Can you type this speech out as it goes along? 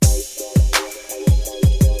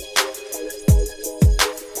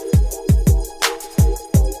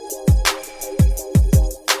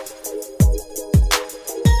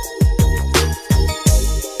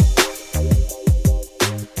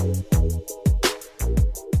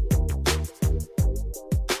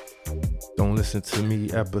Listen to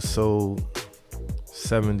Me, episode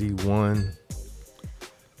 71.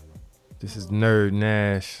 This is Nerd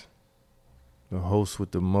Nash, the host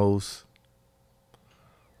with the most,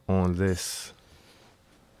 on this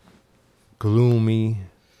gloomy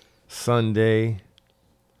Sunday,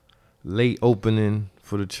 late opening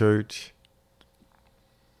for the church.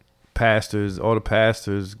 All the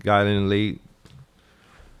pastors got in late,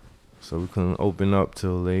 so we couldn't open up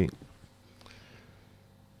till late.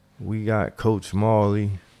 We got Coach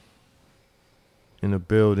Marley in the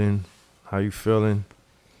building. How you feeling?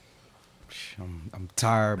 I'm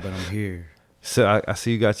tired, but I'm here. So I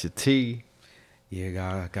see you got your tea.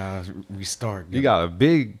 Yeah, gotta restart. You got a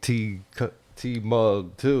big tea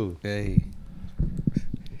mug too. Hey,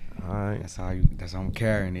 all right. That's how I'm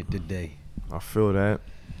carrying it today. I feel that.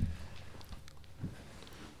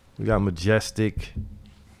 We got Majestic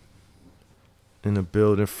in the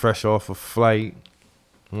building, fresh off a flight.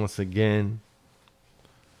 Once again,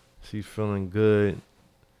 she's feeling good.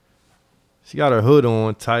 She got her hood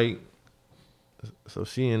on tight, so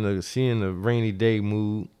she in the rainy day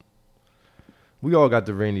mood. We all got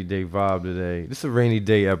the rainy day vibe today. This is a rainy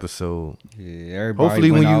day episode. Yeah, everybody.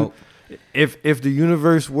 Hopefully, went when out. if the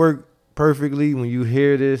universe worked perfectly, when you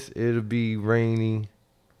hear this, it'll be rainy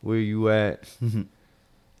where you at, and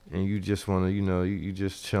you just wanna, you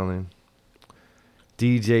just chilling.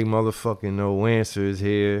 DJ motherfucking No Answer is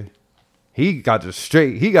here. He got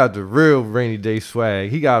the real rainy day swag.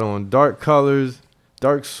 He got on dark colors,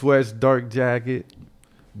 dark sweats, dark jacket,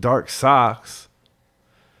 dark socks.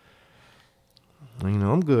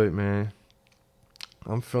 I'm good, man.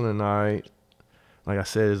 I'm feeling all right. Like I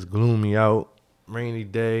said, it's gloomy out, rainy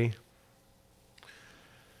day.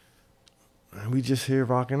 And we just here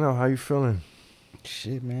rocking out. How you feeling?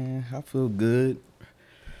 Shit, man, I feel good.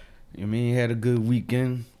 You mean, had a good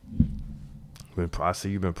weekend. I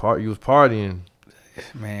see you was partying.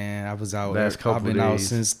 Man, I was out. Last couple I've been days. out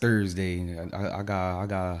since Thursday. I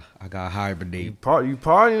got hibernate. You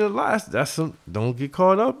partying a lot. Don't get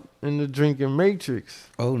caught up in the drinking matrix.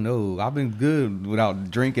 Oh no, I've been good without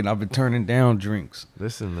drinking. I've been turning down drinks.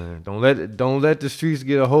 Listen, man, don't let the streets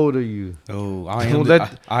get a hold of you. Oh, Don't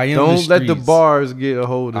let the bars get a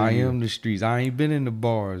hold of you. I am the streets. I ain't been in the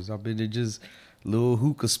bars. I've been to just little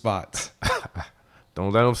hookah spots.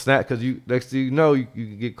 Don't let them snap, because next thing you know, you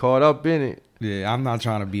can get caught up in it. Yeah, I'm not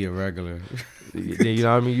trying to be a regular. You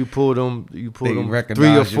know what I mean? You pull them 3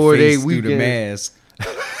 recognize or 4 your day face through the weekends.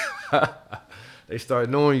 mask. They start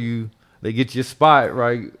knowing you. They get your spot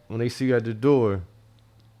right when they see you at the door.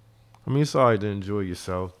 I mean, it's all right to enjoy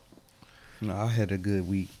yourself. No, I had a good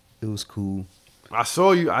week. It was cool. I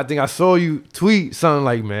think I saw you tweet something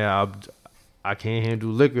like, man, I can't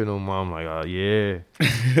handle liquor no more. I'm like, oh, yeah.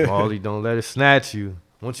 Marley, don't let it snatch you.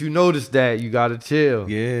 Once you notice that, you got to chill.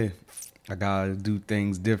 Yeah, I got to do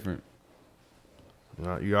things different.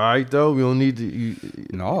 You all right, though? We don't need to...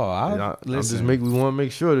 listen. We want to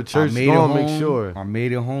make sure the church is going to make sure. I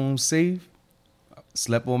made it home safe.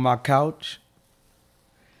 Slept on my couch.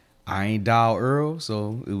 I ain't dial Earl,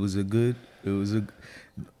 so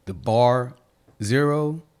the bar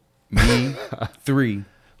 0, me 3.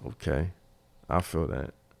 Okay. I feel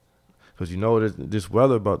that. Because this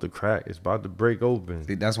weather about to crack. It's about to break open.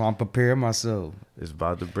 That's why I'm preparing myself. It's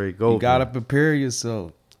about to break open. You got to prepare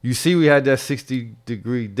yourself. You see, we had that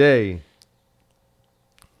 60-degree day.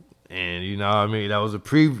 And you know what I mean? That was a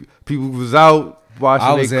preview. People was out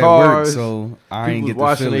washing their cars. Work, so I ain't get to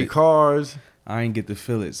washing feel their it. cars. I ain't get to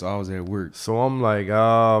feel it, so I was at work. So I'm like,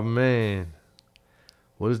 oh, man.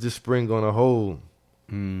 What is this spring going to hold?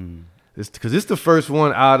 Because it's the first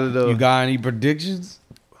one out of the... You got any predictions?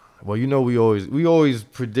 Well, we always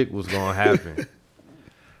predict what's going to happen.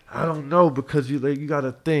 I don't know, because you got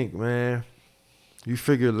to think, man. You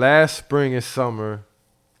figure last spring and summer,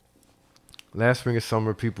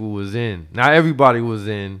 people was in. Not everybody was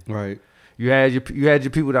in. Right. You had your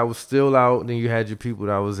people that was still out, then you had your people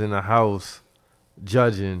that was in the house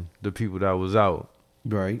judging the people that was out.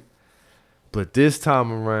 Right. But this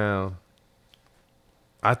time around,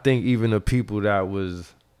 I think even the people that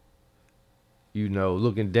was,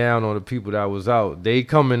 looking down on the people that was out, they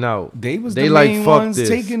coming out. They was the main fuck ones this.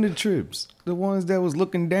 taking the trips. The ones that was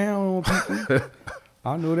looking down on people.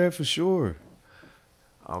 I know that for sure.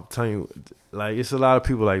 I'm telling you, it's a lot of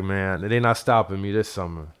people like, man, they not stopping me this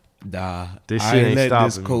summer. Nah, this I shit ain't ain't let stopping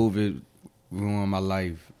this me. COVID ruin my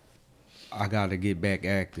life. I got to get back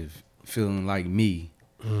active, feeling like me.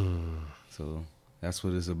 So that's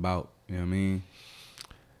what it's about. You know what I mean?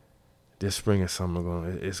 This spring and summer,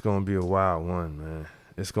 it's going to be a wild one, man.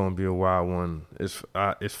 It's going to be a wild one as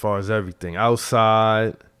far as everything.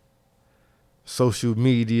 Outside, social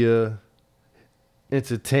media,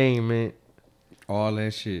 entertainment, all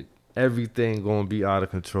that shit. everything gonna be out of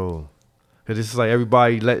control. Cause it's like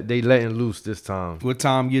everybody they letting loose this time. What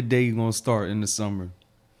time your day gonna start in the summer?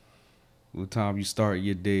 What time you start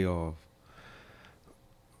your day off?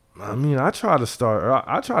 I mean, I try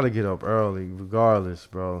to get up early, regardless,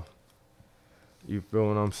 bro. You feel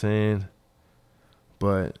what I'm saying?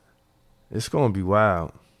 But it's gonna be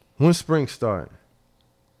wild. When spring start?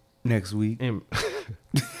 Next week.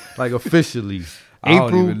 Like officially. I April.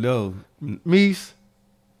 don't even know. Meese,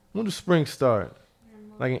 when does spring start?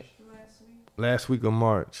 Like last week of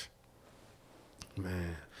March.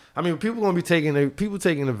 Man, I mean, people gonna be taking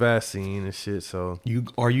the vaccine and shit. So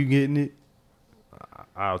Are you getting it?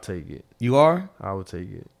 I'll take it. You are? I will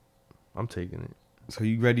take it. I'm taking it. So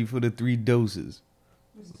you ready for the 3 doses?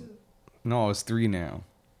 It's 2. No, it's 3 now.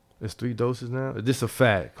 It's 3 doses now. Is this a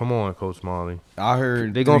fact? Come on, Coach Marley. I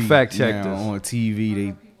heard They gonna 3 fact check now this. on TV.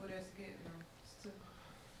 They People that's getting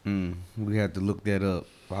them. It's 2. we had to look that up.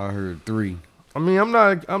 I heard 3. I mean, I'm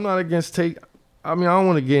not against take. I mean, I don't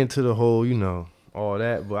want to get into the whole, all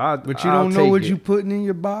that, but But you I'll don't know take what it. you putting in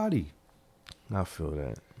your body. I feel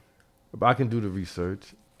that, but I can do the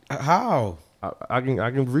research. How? I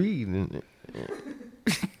can read and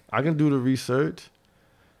I can do the research.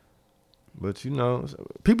 But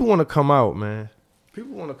people want to come out, man.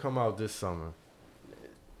 People want to come out this summer.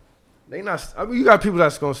 They not. I mean, you got people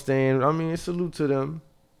that's gonna stand. I mean, salute to them.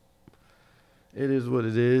 It is what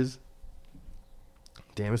it is.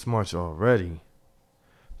 Damn, it's March already.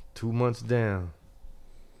 2 months down.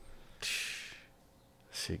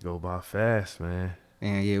 Shit go by fast, man.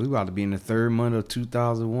 And yeah, we about to be in the 3rd month of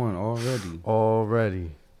 2001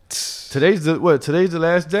 already. Today's the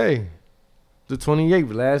last day. The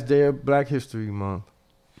 28th, last day of Black History Month.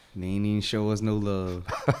 They ain't even show us no love.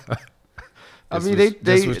 I mean,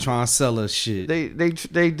 they was trying to sell us shit. They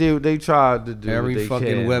tried to do Every what they fucking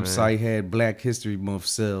can, website had Black History Month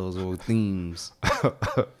sales or themes. Man.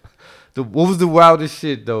 What was the wildest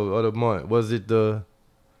shit though of the month? Was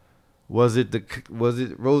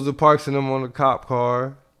it Rosa Parks and them on the cop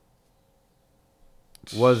car?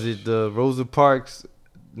 Was it the Rosa Parks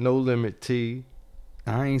No Limit tee?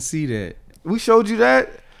 I ain't see that. We showed you that.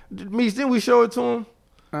 Meese, didn't we show it to him?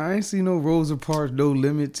 I ain't see no Rosa Parks No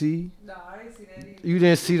Limit tee. No, I ain't see that either. You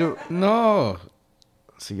didn't see the. No.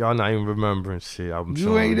 See, y'all not even remembering shit. I'm You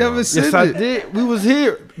showing ain't y'all. never said Yes, I it. did. We was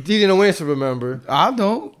here. DJ No Answer remember. I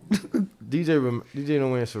don't. DJ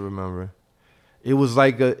No Answer remember. It was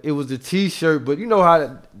like it was a T-shirt, but you know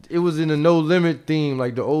how it was in a No Limit theme,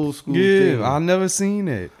 like the old school theme. Yeah, I never seen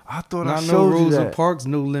that. I thought Not I no showed you Rosa that. Parks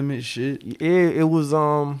No Limit shit. Yeah, it was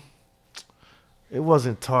it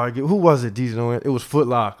wasn't Target. Who was it? DJ No Answer. It was Foot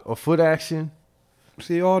Lock or Foot Action.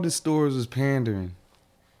 See, all the stores was pandering.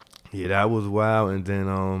 Yeah, that was wild. And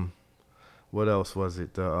then what else was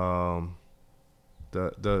it? The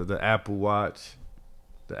Apple Watch,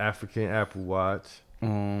 the African Apple Watch.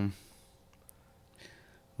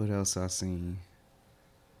 What else I seen?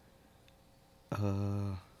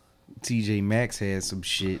 TJ Maxx had some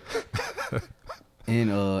shit in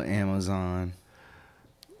Amazon.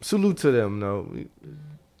 Salute to them, though.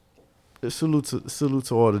 Salute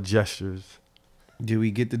to all the gestures. Did we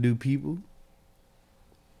get the new people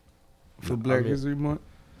for Black History Month?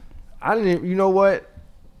 I didn't. You know what?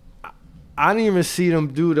 I didn't even see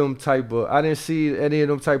them do them type of. I didn't see any of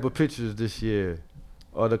them type of pictures this year,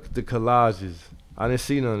 or the collages. I didn't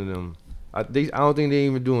see none of them. I don't think they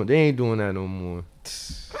even doing. They ain't doing that no more.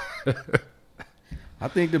 I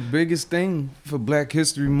think the biggest thing for Black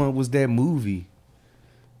History Month was that movie,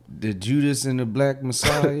 the Judas and the Black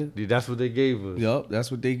Messiah. Dude, that's what they gave us. Yup,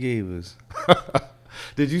 that's what they gave us.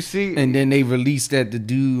 Did you see? And then they released that the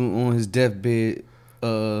dude on his deathbed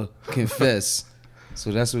confessed.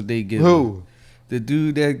 So that's what they give. Who? The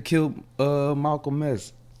dude that killed Malcolm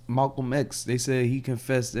X. Malcolm X. They said he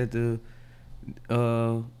confessed that the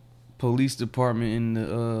police department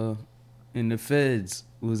in the feds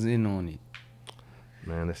was in on it.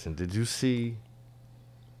 Man, listen. Did you see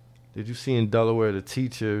in Delaware the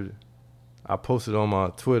teacher? I posted on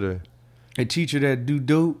my Twitter. A teacher that do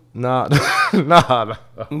dope. Nah.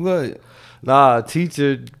 What? Nah,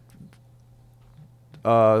 teacher.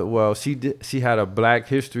 Well, she had a Black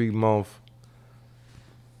History Month.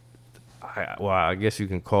 I guess you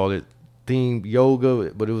can call it themed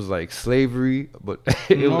yoga, but it was like slavery. But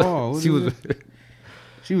she was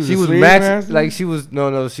matching, like she was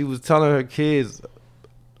she was telling her kids.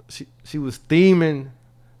 She was theming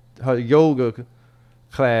her yoga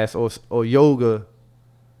class or yoga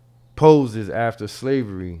poses after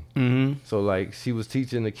slavery. Mm-hmm. So like she was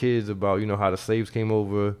teaching the kids about how the slaves came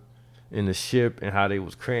over in the ship and how they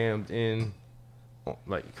was crammed in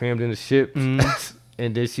like crammed in the ship, and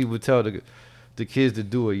then she would tell the kids to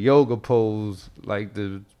do a yoga pose like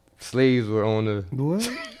the slaves were on the What?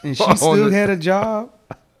 And she still had a job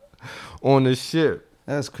on the ship.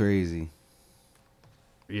 That's crazy.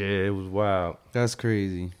 Yeah, it was wild. That's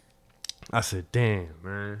crazy. I said, damn,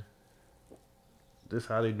 man. This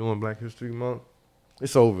how they doing Black History Month?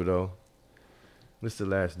 It's over though. This the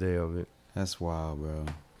last day of it. That's wild, bro.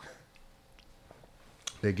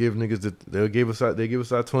 They give niggas they give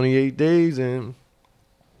us our 28 days, and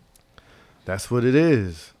that's what it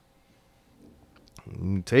is.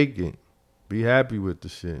 You take it. Be happy with the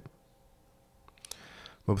shit.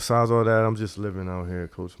 But besides all that, I'm just living out here,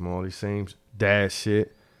 Coach Marley. Same dad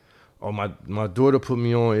shit. Oh, my daughter put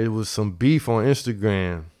me on. It was some beef on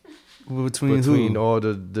Instagram Between who? all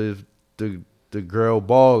the girl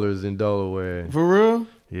ballers in Delaware. For real?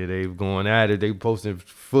 Yeah, they going at it. They posting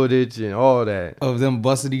footage and all that. Of them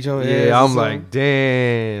busting each other. Yeah, I'm like,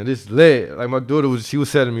 damn, this lit. Like my daughter she was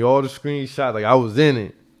sending me all the screenshots. Like I was in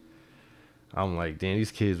it. I'm like, damn,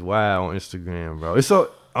 these kids wild on Instagram, bro.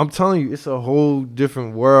 I'm telling you, it's a whole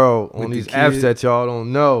different world on these apps that y'all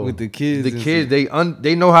don't know. With the kids,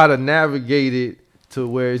 they know how to navigate it to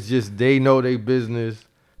where it's just they know their business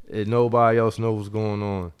and nobody else knows what's going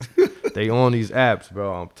on. They on these apps,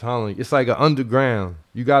 bro. I'm telling you, it's like an underground.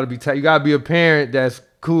 You gotta be a parent that's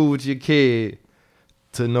cool with your kid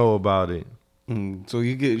to know about it. So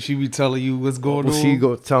she be telling you what's going on. She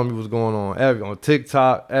go tell me what's going on. On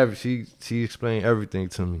TikTok, she explained everything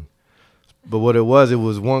to me. But what it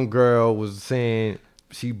was one girl was saying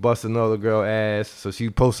she bust another girl ass, so she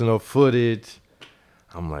posting her footage.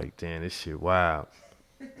 I'm like, damn, this shit wild.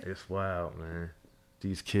 It's wild, man.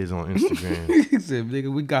 These kids on Instagram. He said,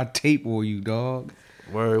 nigga, we got tape on you, dog.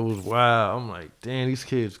 Where it was wild. I'm like, damn, these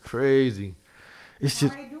kids crazy. It's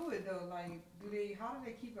just. How they do it though? Like, how do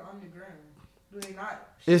they keep it underground? Do they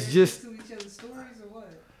not? It's just to each other's stories or what?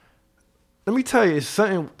 Let me tell you, it's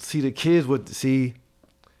something. See, the kids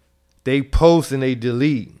they post and they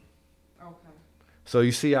delete. Okay. So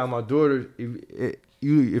you see how my daughter,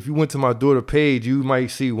 if you went to my daughter page, you might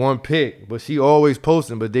see one pic, but she always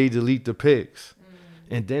posting, but they delete the pics.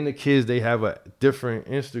 And then the kids, they have a different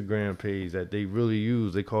Instagram page that they really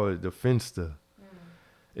use. They call it the Finsta.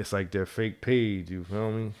 It's like their fake page. You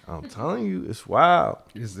feel me? I'm telling you, it's wild.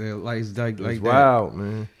 It's like It's wild,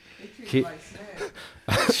 man. They treat it like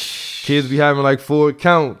Snap. Kids be having like 4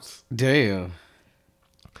 accounts. Damn.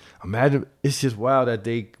 Imagine, it's just wild that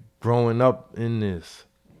they growing up in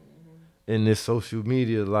this social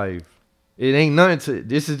media life. It ain't nothing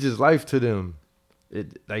this is just life to them.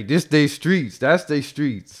 Like this they streets. That's they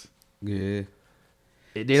streets. Yeah.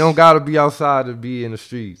 They don't gotta be outside to be in the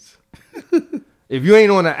streets. If you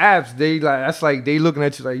ain't on the apps, that's like they looking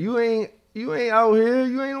at you like you ain't out here,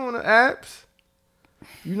 you ain't on the apps.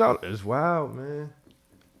 You know, it's wild, man.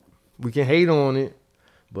 We can hate on it,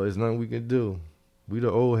 but it's nothing we can do. We the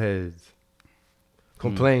old heads.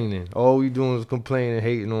 Complaining. All we doing is complaining,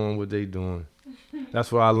 hating on what they doing.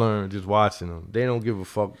 That's what I learned just watching them. They don't give a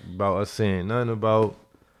fuck about us saying nothing about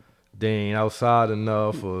they ain't outside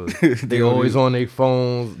enough or they always on their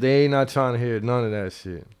phones. They ain't not trying to hear none of that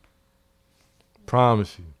shit.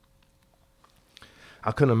 Promise you.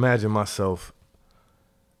 I couldn't imagine myself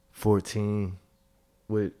 14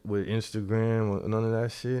 with Instagram or none of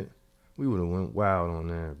that shit. We would have went wild on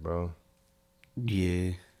that, bro.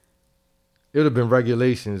 Yeah. It would have been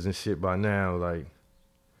regulations and shit by now, like.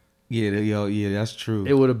 Yeah, that's true.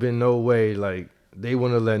 It would have been no way, like, they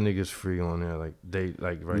wouldn't have let niggas free on there, like,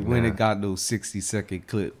 right now. When it got those 60-second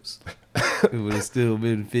clips, it would have still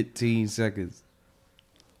been 15 seconds.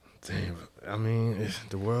 Damn, I mean,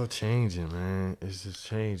 the world changing, man. It's just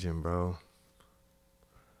changing, bro.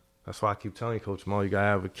 That's why I keep telling you, Coach Mo, you gotta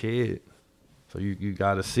have a kid. So you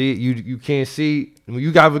gotta see it. You can't see, when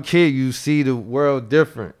you got a kid, you see the world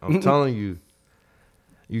different. I'm telling you.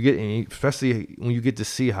 You get, especially when you get to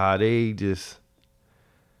see how they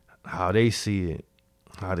see it,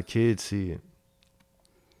 how the kids see it.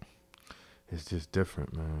 It's just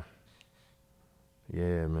different, man.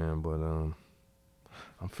 Yeah, man, but I'm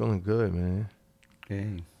feeling good, man.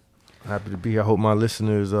 Dang. Happy to be here. I hope my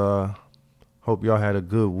listeners, hope y'all had a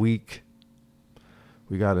good week.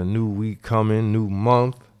 We got a new week coming, new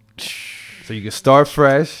month. So you can start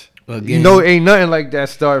fresh. Again. You know, ain't nothing like that.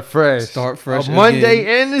 Start fresh. Start fresh. A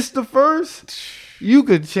Monday and it's the first. You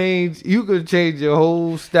could change your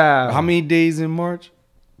whole style. How many days in March?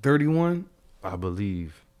 31? I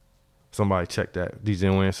believe. Somebody check that.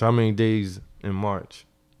 DJ Wayne. So how many days in March?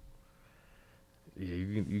 Yeah,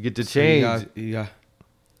 you get to change. You got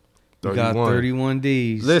You got 31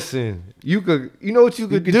 days. Listen, you know what you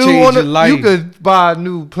could do change your life. You could buy a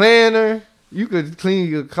new planner. You could clean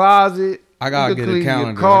your closet. I gotta get a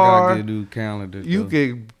calendar. I gotta get a new calendar. You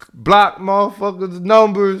could block motherfuckers'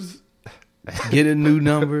 numbers. Get a new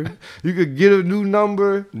number. You could get a new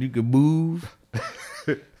number. You could move.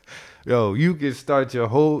 Yo, you could start your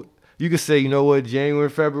whole. You could say, you know what, January,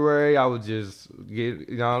 February, I would just get,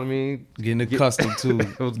 you know what I mean? Getting accustomed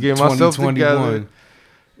to. I was getting myself together.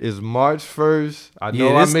 It's March 1st. I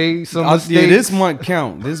know I made some mistakes. Yeah, this month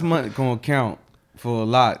count. This month gonna count for a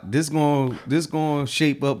lot. This gonna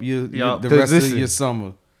shape up the rest of your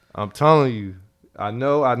summer. I'm telling you. I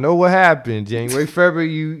know what happened. January,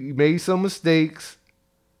 February, you made some mistakes.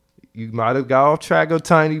 You might have got off track a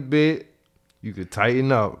tiny bit. You could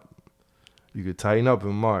tighten up. You could tighten up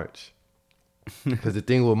in March. Because the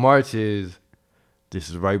thing with March is, this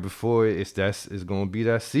is right before it's gonna be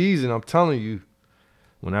that season. I'm telling you,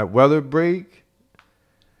 when that weather break,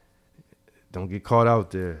 don't get caught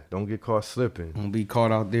out there. Don't get caught slipping. Don't be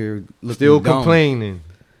caught out there looking still dumb. Complaining.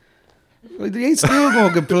 They ain't still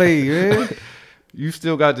gonna complain, man. You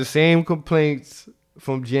still got the same complaints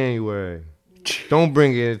from January. Don't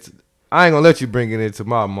bring it. I ain't gonna let you bring it into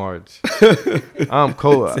my March. I'm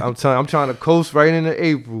cold. I'm trying to coast right into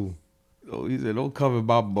April. Oh, he said, don't cover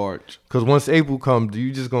my March. Cause once April comes,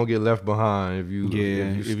 you just gonna get left behind if you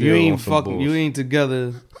ain't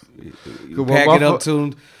together. You pack it up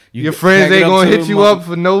to your friends ain't gonna hit you up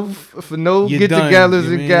for no get-togethers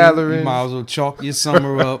and gatherings. You might as well chalk your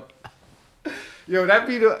summer up. Yo,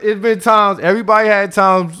 it's been times. Everybody had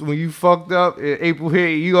times when you fucked up and April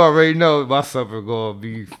hit. You already know my summer gonna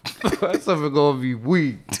be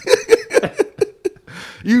weak.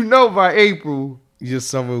 You know by April your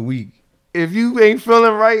summer weak. If you ain't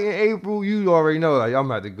feeling right in April, you already know like I'm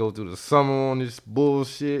about to go through the summer on this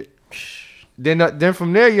bullshit. Then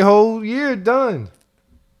from there your whole year done.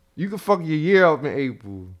 You can fuck your year up in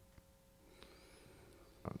April.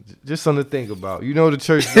 Just something to think about. You know the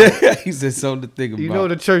church. He said something to think about. You know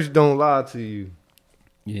the church don't lie to you.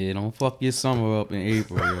 Yeah, don't fuck your summer up in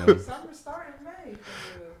April. Summer start in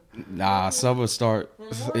May. Nah, summer start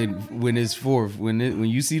when it's 4th. When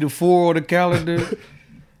you see the 4 on the calendar,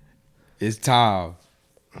 it's time.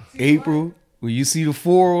 April. When you see the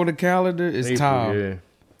 4 on the calendar, it's April, time. Yeah.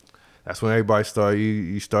 That's when everybody start.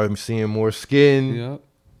 You start seeing more skin. Yep.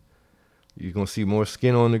 You're gonna see more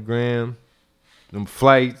skin on the gram. Them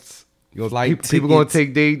flights. People gonna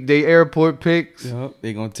take they airport pics. Yep.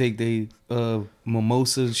 They gonna take they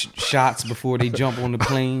mimosa shots before they jump on the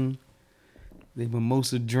plane. They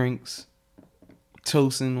mimosa drinks.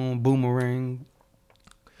 Toasting on Boomerang.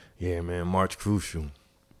 Yeah, man. March crucial.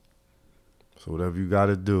 So whatever you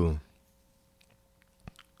gotta do,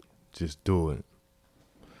 just do it.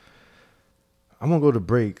 I'm gonna go to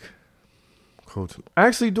break.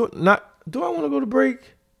 Actually, do I want to go to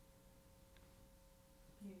break?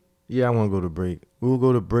 Yeah, I want to go to break. We'll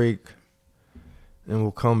go to break, and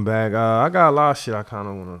we'll come back. I got a lot of shit I kind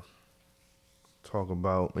of want to talk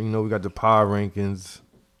about. You know, we got the power rankings.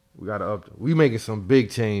 We making some big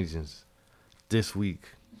changes this week.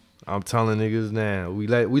 I'm telling niggas now. We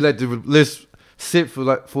let the list sit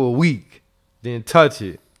for a week, then touch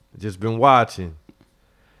it. Just been watching.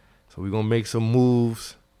 So we're gonna make some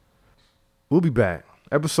moves. We'll be back.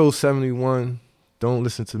 Episode 71. Don't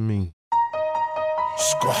listen to me.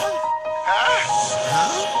 Squad.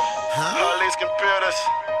 Police computers.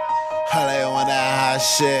 They on that high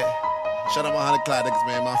shit. Shout out my 100 cloud niggas,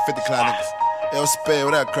 man. My 50 cloud niggas. Yo, Spade,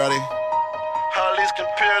 what up, Cruddy? All these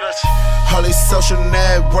computers. All these social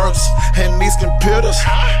networks and these computers.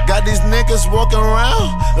 Got these niggas walking around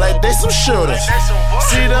like they some shooters.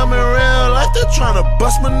 See them in real life, they tryna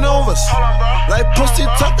bust maneuvers. Like pussy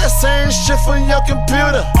talk that same shit from your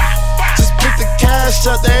computer. Just pick the cash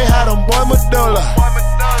up, they had them boy Medulla.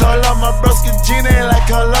 Call up my broski Gina like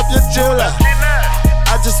call up your jeweler.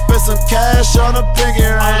 I just spent some cash on a pinky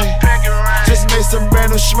ring. Just made some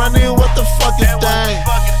brand new shmoney, what the fuck is that?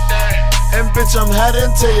 And bitch, I'm heading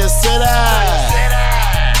to your city.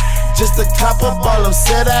 Just a cop up all them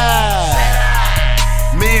city.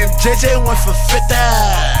 Me and JJ went for 50.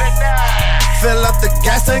 Fill up the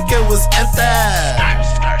gas tank, it was empty.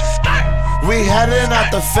 We heading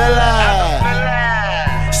out the filler.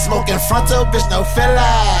 Smoking frontal, bitch, no filler.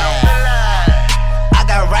 I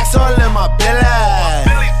got racks all in my belly.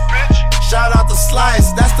 Shout out the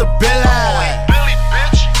Slice, that's the billy.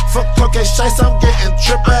 Fuck cocaine shites, I'm getting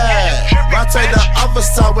trippy. Rotate the other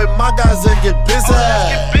side with my guys and get busy.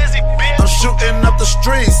 I'm shooting up the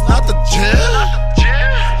streets, not the gym.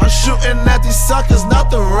 I'm shooting at these suckers, not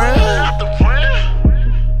the rim.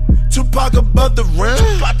 Tupac above the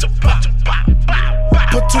rim.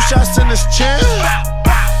 shots in his chin.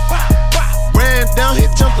 Ran down, he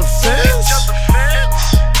jumped the fence.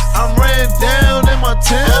 I ran down in my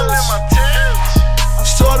Timbs.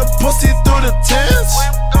 Saw the pussy through the tents.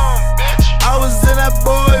 I was in that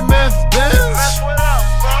boy meth Benz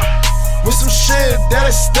with some shit that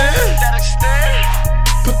extend.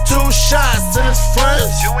 Put 2 shots in his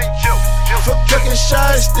friends. For cooking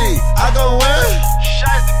shiesty, I go in.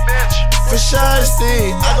 For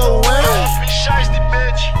shiesty, I go in.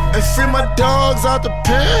 And free my dogs out the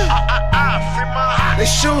pen. They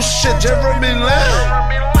shoot shit, Jeremy Lin.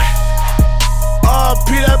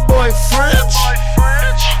 RP that boy French.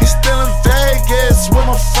 He's still in Vegas with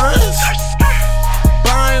my friends.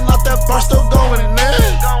 Buying out that bar, still going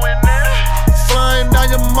in. Flying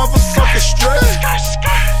down your motherfucking strip.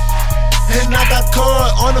 And I got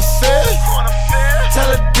caught on the fifth.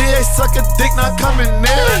 Tell a DA suck a dick, not coming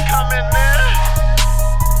in.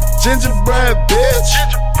 Gingerbread bitch.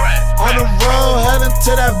 On the road, heading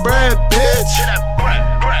to that bread bitch.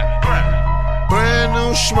 Brand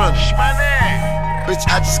new shmoney. Bitch,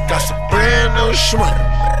 I just got some brand new shmoney.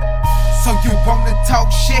 So you wanna talk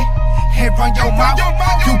shit and run your mouth?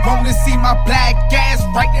 You wanna see my black ass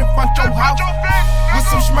right in front your house? With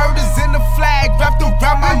some schmurders in the flag wrapped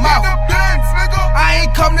around my mouth. I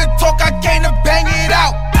ain't come to talk, I came to bang it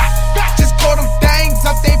out. Just call them things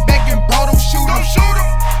up, they begging, bro, don't shoot them.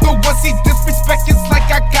 But once he disrespect, it's like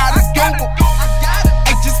I gotta do him.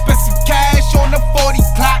 I just spent some cash on the 40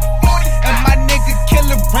 clock. And my nigga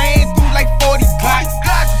killer ran through like 40 clocks.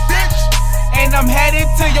 And I'm headed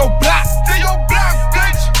to your block.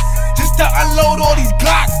 Bitch. Just to unload all these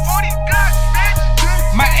Glocks.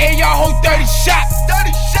 My AR hold 30 shots.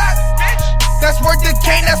 That's worth the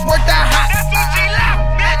cane, that's worth the hot.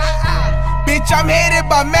 Bitch, I'm headed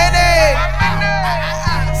by many.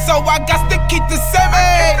 So I got to keep the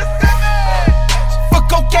semi. For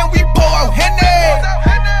cocaine, we pour out Henny.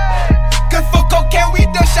 Cause for cocaine, we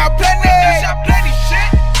done shot plenty.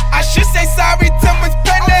 I should say sorry to Miss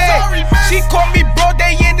Penny. She called me broad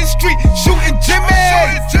day in the street, shooting Jimmy.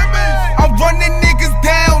 I'm running niggas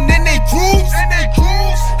down in they grooves.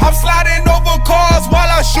 I'm sliding over cars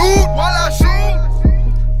while I shoot.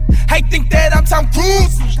 I think that I'm Tom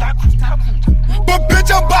Cruise. But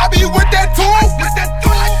bitch, I'm Bobby with that tool.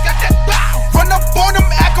 Run up on them,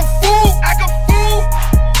 act a fool.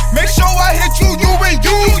 Make sure I hit you, you and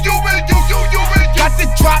you. Got the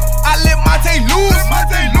drop, I let Monte lose.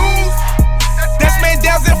 That's man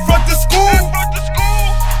down in front of school.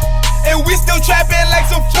 And we still trapping like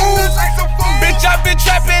some fools. Bitch, I've been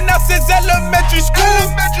trapping up since elementary school.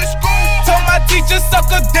 Told my teacher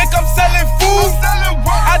suck a dick, I'm selling food.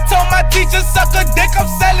 I told my teacher suck a dick, I'm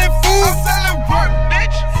selling food.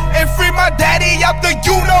 And free my daddy out the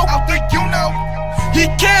you-know. He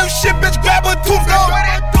kill shit, bitch, grab a tooth, no.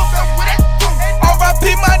 R.I.P.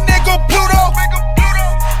 my nigga Pluto.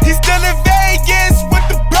 He's still in Vegas with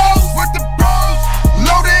the bros.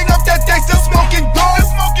 Loading up that day, still smoking dope.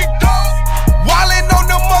 Wildin' on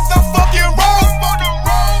the motherfucking road.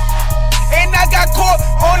 And I got caught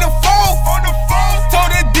on the phone.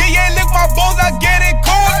 Told the DA, lick my balls, I get it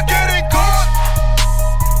cold.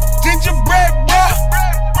 Gingerbread, bruh.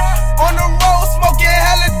 On the road, smoking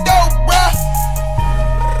hella dope, bruh.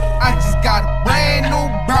 I just got a brand new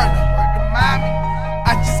burner.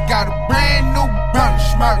 I just got a brand new burner,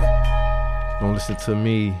 Schmurder. Don't listen to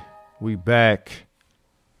me. We back.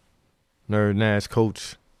 Nerd Nash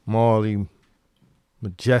Coach Marley,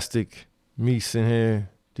 Majestic, Meese in here,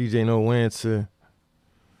 DJ No Answer.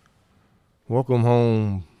 Welcome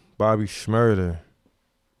home, Bobby Schmurder.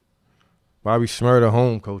 Bobby Schmurder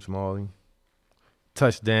home, Coach Marley.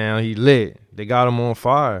 Touchdown, he lit. They got him on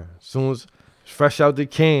fire. As soon as fresh out the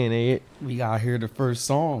can, We gotta hear the first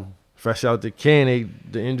song. fresh out the can,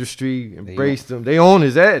 the industry embraced him. They own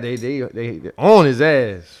his ass. They own his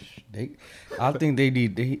ass. I think they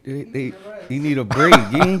need a break.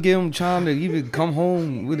 You ain't give him trying to even come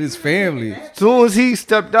home with his family. As soon as he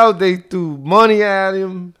stepped out, they threw money at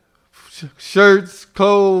him, shirts,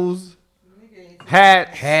 clothes,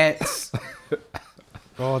 hats,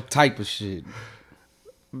 all type of shit.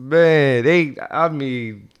 Man, I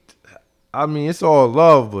mean, it's all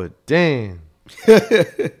love, but damn,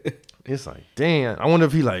 it's like damn. I wonder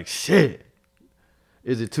if he like shit.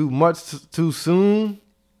 Is it too much too soon?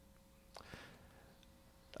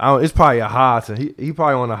 It's probably a high. He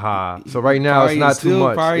probably on a high. So right now it's not too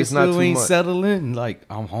much. It's not too ain't much. settling. Like,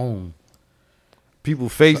 I'm home. People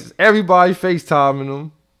everybody FaceTiming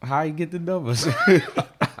them. How you get the numbers?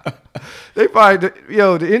 They probably,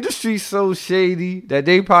 the industry's so shady that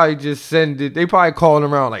they probably just send it. They probably calling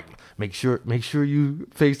around like, make sure you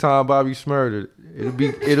FaceTime Bobby Schmurder. It'll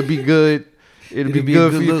be good. It'll be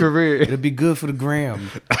good for your career. It'll be good for the gram.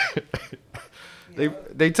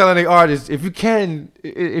 They telling the artists if you can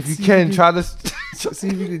try to See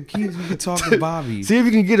if you can talk to Bobby. see if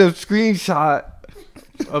you can get a screenshot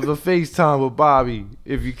of a FaceTime with Bobby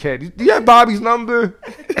if you can. Do you have Bobby's number?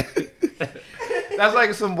 That's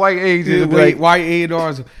like some white agent. White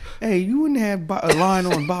A&Rs. Hey, you wouldn't have a line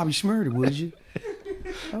on Bobby Shmurda, would you?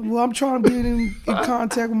 Well, I'm trying to get in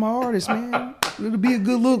contact with my artist, man. It'll be a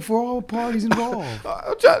good look for all parties involved.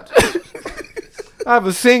 I have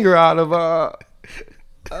a singer out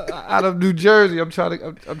of New Jersey. I'm trying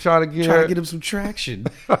to get her. To get him some traction.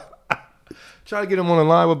 Trying to get him on the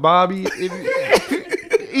line with Bobby.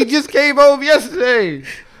 He just came over yesterday.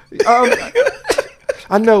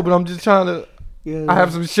 I know, but I'm just trying to. Yeah. I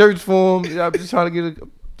have some shirts for him. I'm just trying to get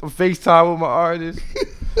a FaceTime with my artist.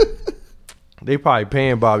 They probably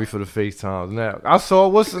paying Bobby for the FaceTimes now. I saw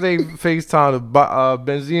what's the name FaceTime to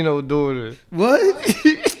Benzino daughter. What?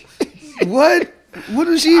 What? What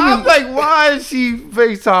is she even? I'm like, why is she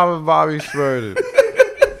FaceTiming Bobby Shmurda?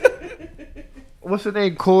 What's her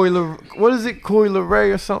name? What is it? Coy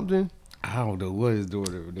LeRae or something? I don't know what his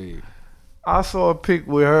daughter name. I saw a pic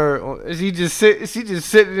with her. She just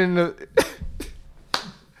sitting in the.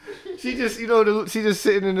 She just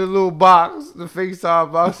sitting in the little box, the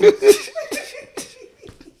FaceTime box.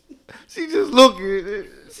 She just looking.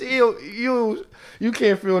 You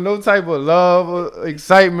can't feel no type of love or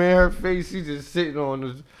excitement in her face. She just sitting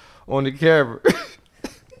on the camera.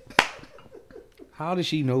 How does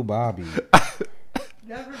she know Bobby?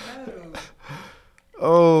 Never know.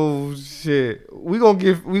 Oh shit! We gonna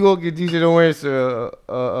get DJ No Answer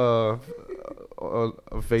a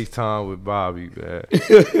FaceTime with Bobby, man.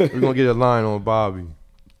 We gonna get a line on Bobby.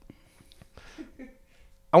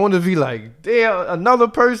 I want to be like, damn, another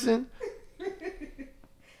person.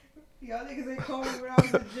 Y'all niggas ain't calling me when I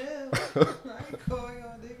was in jail. I ain't calling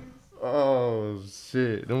y'all niggas. Oh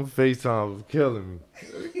shit! Them FaceTimes was killing me.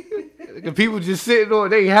 The people just sitting on,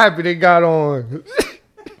 they happy they got on.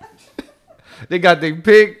 They got their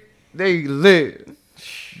pick, they lit.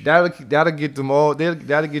 That'll get them all.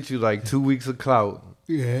 That'll get you like 2 weeks of clout.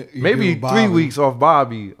 Yeah, Maybe 3 weeks off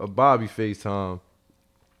Bobby. A Bobby FaceTime.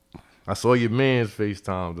 I saw your man's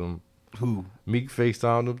FaceTimed him. Who? Meek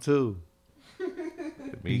FaceTimed him too.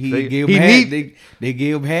 He gave him hats. They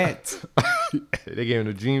gave him hats. They gave him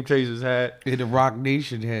the Dream Chasers hat. And the Rock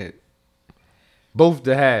Nation hat. Both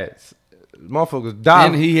the hats. Motherfuckers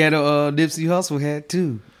died. And he had a Nipsey Hussle hat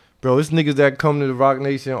too. Bro, it's niggas that come to the Rock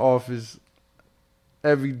Nation office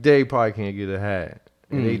every day probably can't get a hat.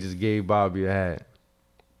 And they just gave Bobby a hat.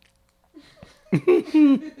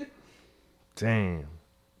 Damn.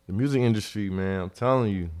 The music industry, man, I'm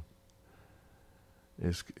telling you.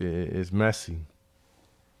 It's messy.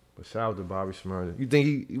 But shout out to Bobby Shmurda.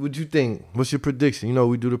 What you think? What's your prediction? You know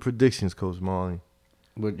we do the predictions, Coach Marley.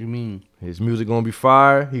 What do you mean? His music gonna be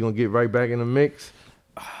fire. He gonna get right back in the mix.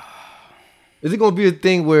 Is it gonna be a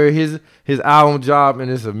thing where his album drop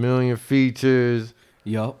and it's 1 million features?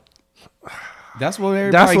 Yup. That's what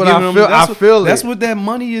everybody giving him. I feel that's what that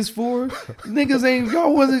money is for. Niggas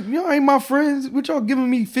y'all ain't my friends. What y'all giving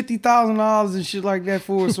me $50,000 and shit like that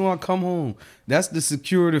for? So when I come home, that's to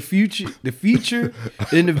secure the feature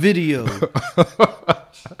in the video.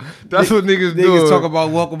 That's what niggas do. Niggas talk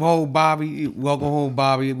about welcome home, Bobby. Welcome home,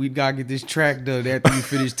 Bobby. We gotta get this track done after you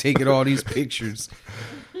finish taking all these pictures.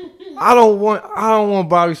 I don't want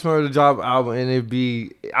Bobby Shmurda to drop an album and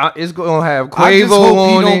it's gonna have Quavo I just hope on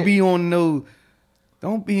he don't it. be on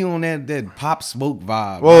don't be on that Pop Smoke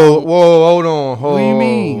vibe. Whoa, hold on. What do you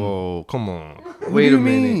mean? Whoa, come on. What Wait do a you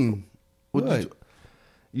minute. mean? What?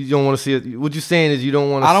 You don't want to see it. What you're saying is you don't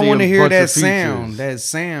want to see I don't want to hear that sound.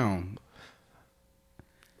 sound.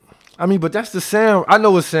 I mean, but that's the sound. I know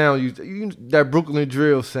what sound you that Brooklyn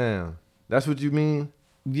drill sound. That's what you mean?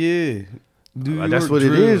 Yeah. That's what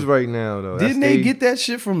it is right now, though. Didn't they get that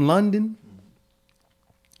shit from London?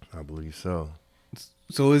 I believe so.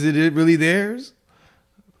 So is it really theirs?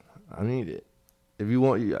 I mean, if you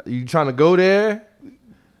want, you trying to go there?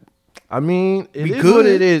 I mean, it is what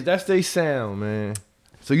it is. That's their sound, man.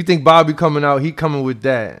 So you think Bobby coming out? He coming with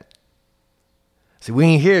that? See, we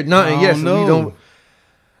ain't heard nothing yet. So we don't.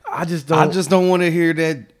 I just don't want to hear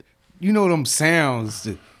that. You know them sounds.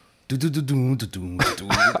 Like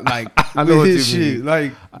I know what you shit. mean.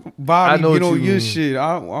 Like Bobby, I know your shit.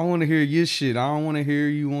 I want to hear your shit. I don't want to hear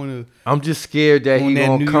you on a. I'm just scared that he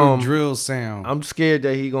gonna New come York drill sound. I'm scared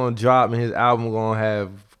that he gonna drop and his album gonna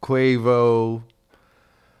have Quavo.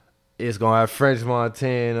 It's gonna have French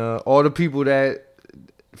Montana. All the people that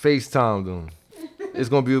FaceTimed him. It's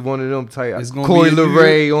gonna be one of them type. It's gonna Coy be a New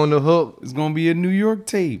Leray on the hook. It's gonna be a New York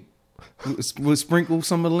tape. We'll sprinkle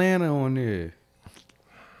some Atlanta on there.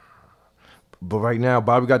 But right now,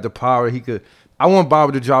 Bobby got the power. He could. I want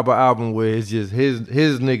Bobby to drop an album where it's just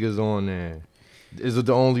his niggas on there. Is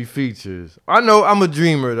the only features. I know I'm a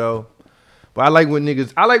dreamer though, but I like when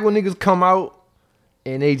niggas come out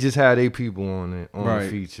and they just have their people on it on the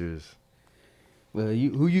features. Well,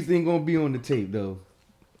 who you think gonna be on the tape though?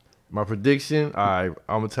 My prediction, all right,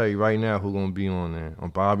 I'm gonna tell you right now who gonna be on there. On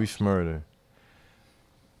Bobby Shmurda.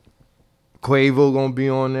 Quavo gonna be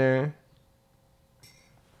on there.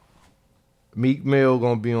 Meek Mill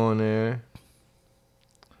gonna be on there.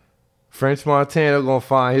 French Montana gonna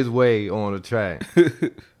find his way on the track.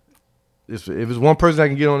 If it's one person that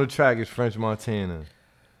can get on the track, it's French Montana.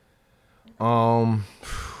 I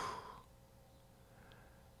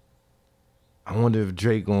wonder if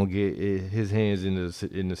Drake gonna get his hands in the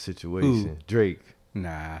situation. Who? Drake.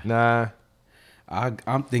 Nah.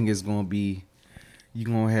 I'm thinking it's gonna be you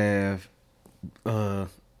gonna have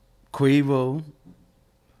Quavo.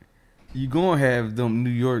 You gonna have them New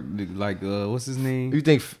York like what's his name? You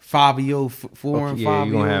think Fabio Foreign? Yeah, Fabio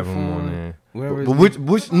you gonna have him Foreign, on there. Whatever. But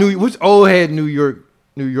which old head New York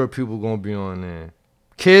people gonna be on there?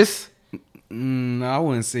 Kiss. I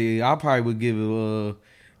wouldn't say. I probably would give it.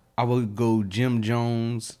 I would go Jim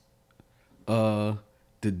Jones. The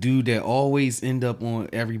dude that always end up on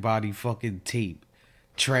everybody fucking tape.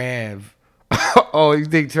 Trav. Oh, you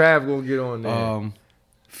think Trav gonna get on there?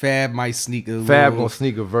 Fab might sneak a Fab gonna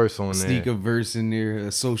sneak a verse on there. Sneak a verse in there,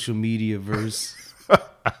 a social media verse.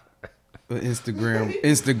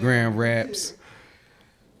 Instagram raps.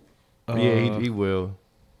 Yeah, he will.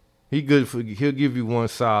 He'll give you one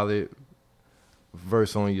solid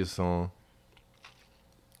verse on your song.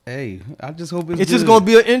 Hey, I just hope it's just good. gonna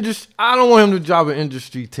be an industry. I don't want him to drop an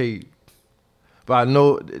industry tape, but I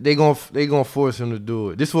know they gonna force him to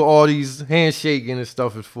do it. This is what all these handshaking and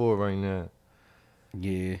stuff is for right now.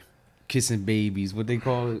 Yeah, kissing babies, what they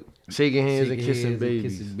call it? Shaking hands and kissing hands babies.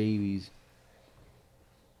 And kissing babies.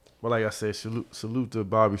 But like I said, salute to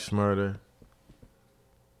Bobby Shmurda.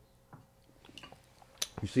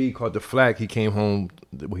 You see, he caught the flack. He came home.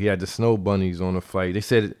 He had the snow bunnies on the flight. They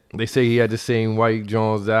say he had the same white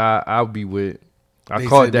Jones that I'll be with. I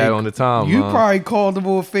caught that on the time. You probably called him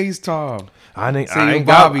on FaceTime. I ain't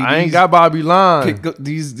got Bobby line.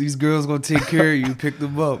 These girls gonna take care of you. Pick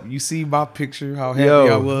them up. You see my picture? How happy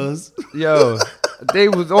I was. Yo, they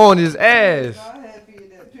was on his ass.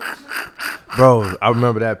 Bro, I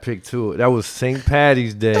remember that pic too. That was St.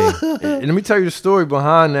 Patty's Day. And let me tell you the story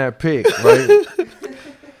behind that pic, right?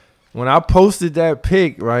 When I posted that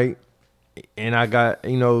pic, right, and I got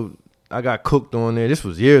cooked on there. This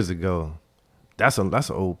was years ago. That's an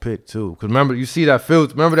old pic too. Cause remember, you see that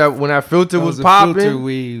filter. Remember that when that filter was popping. Filter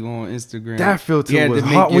wave on Instagram. That filter was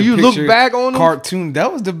hot. When you look back on them, cartoon,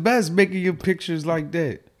 that was the best, making your pictures like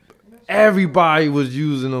that. Everybody was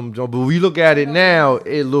using them, but when you look at it now,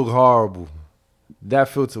 it looked horrible. That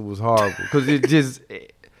filter was horrible because it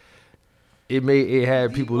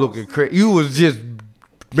had people looking crazy. You was just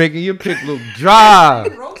making your pic look dry.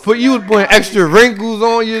 But you was putting extra wrinkles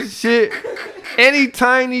on your shit. Any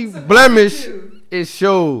tiny blemish, it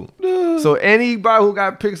showed. So anybody who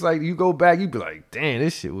got pics like you go back, you be like, damn,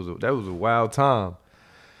 that was a wild time.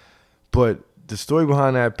 But the story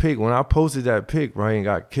behind that pic, when I posted that pic, right, and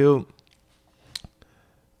got killed,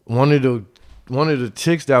 one of the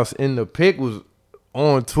chicks that was in the pic was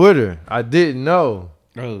on Twitter. I didn't know.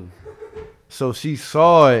 Oh. So she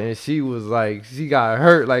saw it and she was like, she got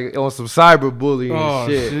hurt like on some cyberbullying and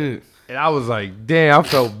shit. And I was like, damn, I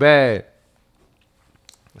felt bad.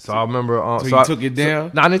 So I remember. So you took it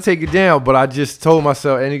down? No, I didn't take it down, but I just told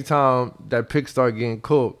myself anytime that pic started getting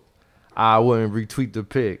cooked, I wouldn't retweet the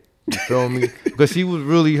pic. You feel me? Because she was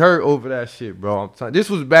really hurt over that shit, bro. This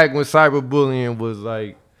was back when cyberbullying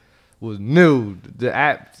was new. The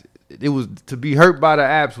apps, it was to be hurt by the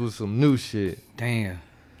apps was some new shit. Damn.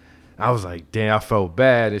 I was like, damn, I felt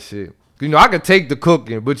bad and shit. You know, I could take the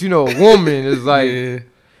cooking, but you know, a woman is like,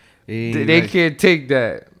 they can't take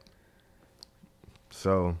that.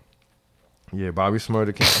 So, yeah, Bobby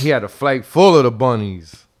Shmurda he had a flight full of the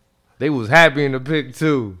bunnies. They was happy in the pic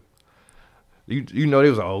too. You know, they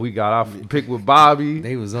was like, we got our pic with Bobby.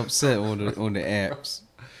 They was upset on the apps.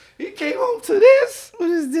 He came home to this. What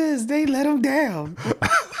is this? They let him down.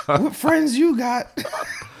 What friends you got?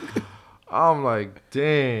 I'm like,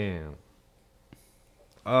 damn.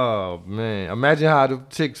 Oh man, imagine how the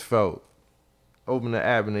chicks felt. Open the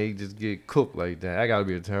app and they just get cooked like that. That gotta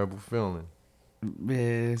be a terrible feeling.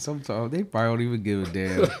 Man, sometimes they probably don't even give a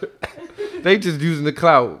damn. They just using the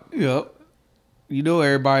clout. Yep. You know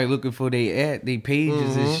everybody looking for they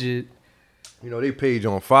pages and shit. You know, they page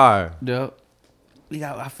on fire. Yep.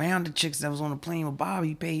 I found the chicks that was on the plane with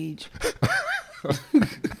Bobby page.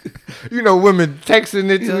 You know, women texting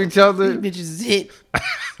it to each other. These bitches is hit.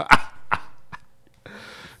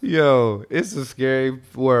 Yo, it's a scary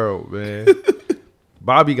world, man.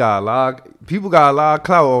 Bobby got a lot. People got a lot of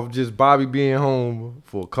clout off just Bobby being home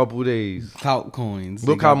for a couple days. Clout coins.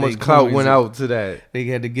 Look how much clout went out to that. They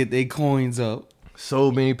had to get their coins up.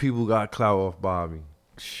 So many people got clout off Bobby.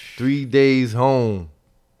 3 days home.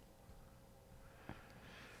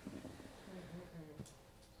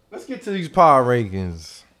 Let's get to these power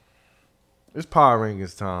rankings. It's power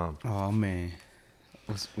rankings time. Oh man,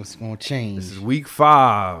 what's gonna change? This is week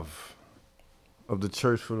 5 of the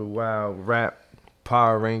Church for the Wild rap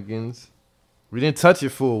power rankings. We didn't touch it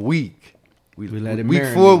for a week. We let it week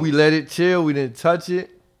marinate. 4, we let it chill. We didn't touch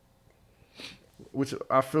it, which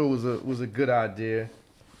I feel was a good idea.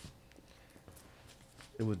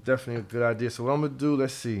 It was definitely a good idea. So what I'm gonna do?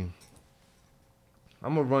 Let's see.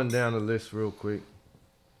 I'm gonna run down the list real quick.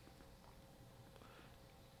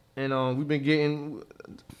 And we've been getting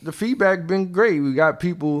the feedback been great. We got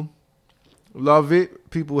people love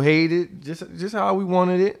it, people hate it, just how we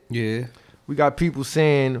wanted it. Yeah. We got people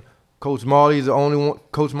saying Coach Marley is the only one.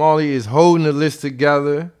 Coach Marley is holding the list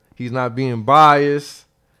together. He's not being biased.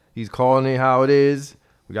 He's calling it how it is.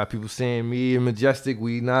 We got people saying me and Majestic,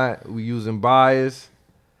 we using bias.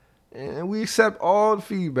 And we accept all the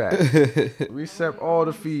feedback. We accept all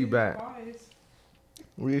the feedback.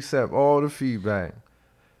 We accept all the feedback.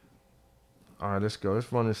 All right, let's go.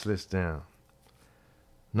 Let's run this list down.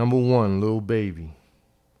 Number 1, Lil Baby.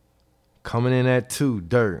 Coming in at 2,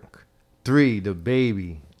 Dirk. 3, The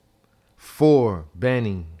Baby. 4,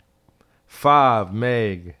 Benny. 5,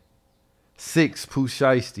 Meg. 6, Pooh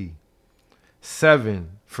Shiesty.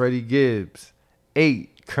 7, Freddie Gibbs.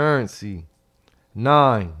 8, Currency.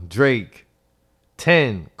 9, Drake.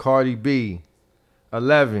 10, Cardi B.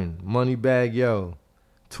 11, Moneybagg Yo.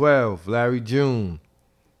 12, Larry June.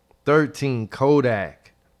 13,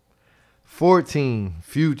 Kodak. 14,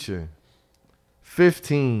 Future.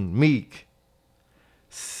 15, Meek.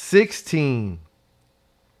 16,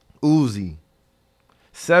 Uzi.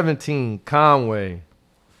 17, Conway.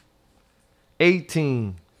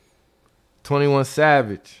 18, 21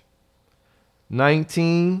 Savage.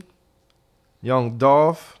 19, Young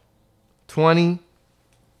Dolph. 20,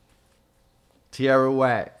 Tierra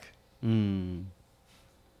Whack.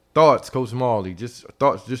 Thoughts, Coach Marley. Just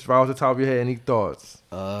thoughts, just right off the top of your head. Any thoughts?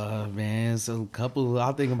 Man, so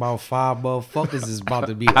I think about 5 motherfuckers is about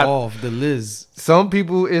to be off the list. Some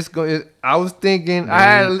people, I was thinking,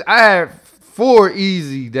 I had 4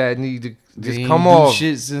 easy that need to just They come ain't do off.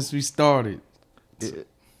 shit since we started.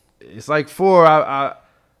 It's like 4.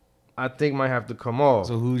 I think might have to come off.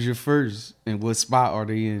 So who's your first, and what spot are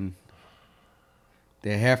they in?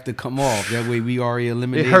 They have to come off. That way we already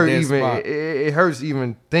eliminated that spot. It hurts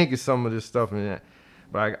even thinking some of this stuff in that.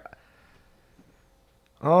 But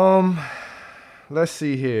let's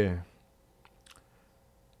see here.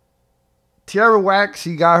 Tierra Whack,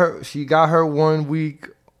 she got her 1 week,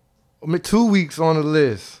 2 weeks on the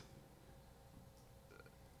list.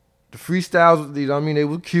 The freestyles, you know what I mean, they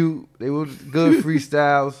were cute. They were good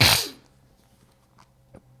freestyles.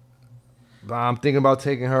 But I'm thinking about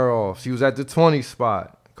taking her off. She was at the 20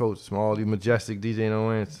 spot. Coach Smalley, Majestic, DJ No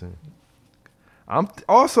Answer. I'm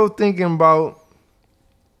also thinking about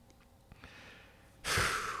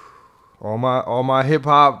all my hip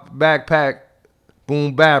hop backpack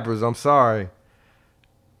boom bappers. I'm sorry.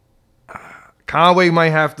 Conway might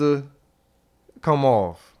have to come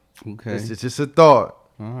off. Okay. It's just a thought.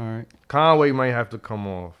 All right. Conway might have to come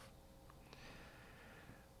off.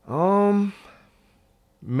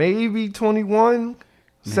 Maybe 21.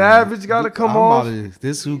 Savage got to come off.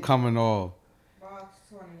 This who coming off? Box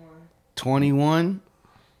 21. 21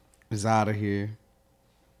 is out of here.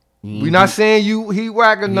 We not saying he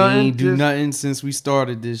whack or He nothing. ain't do nothing since we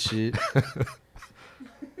started this shit.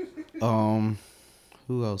 Who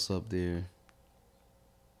else up there?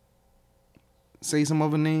 Say some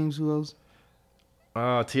other names. Who else?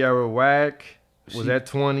 Tierra Whack was at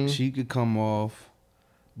 20. She could come off.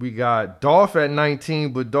 We got Dolph at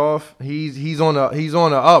 19, but Dolph he's on a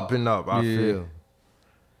up and up. I feel.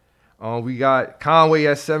 We got Conway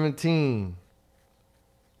at 17.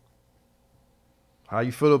 How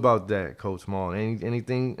you feel about that, Coach Maul?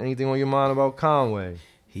 Anything on your mind about Conway?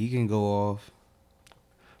 He can go off.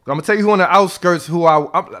 I'm gonna tell you who on the outskirts.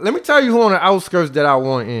 Let me tell you who on the outskirts that I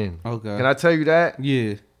want in. Okay. Can I tell you that?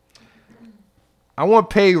 Yeah. I want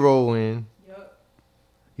Payroll in. Yep.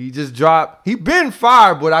 He just dropped. He been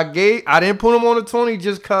fired, but I didn't put him on the 20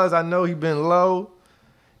 just cause I know he been low,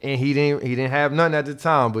 and he didn't have nothing at the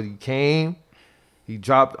time. But he came. He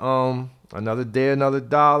dropped Another Day, Another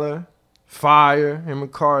Dollar, Fire, him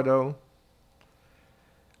and Cardo.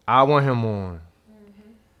 I want him on.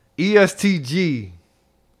 ESTG,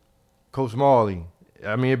 Coach Marley.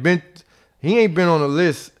 I mean, he ain't been on the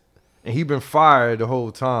list, and he been fired the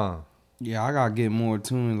whole time. Yeah, I gotta get more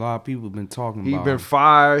tuned. A lot of people been talking about. He been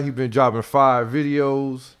fired. He been dropping fire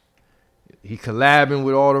videos. He collabing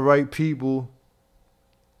with all the right people.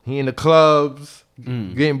 He in the clubs,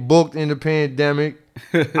 getting booked in the pandemic.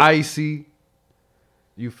 Icy.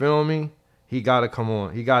 You feel me? He gotta come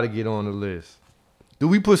on. He gotta get on the list. Do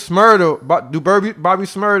we put Smurda? Do Bobby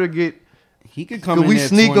Smurda get? He could come. Could in we at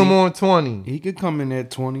sneak 20. him on 20? He could come in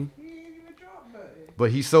at 20. But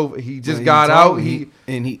he just got out. He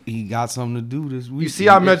got something to do this week. You see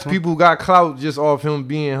how much people got clout just off him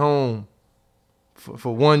being home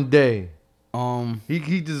for one day.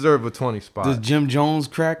 He deserved a 20 spot. Does Jim Jones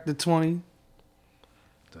crack the 20?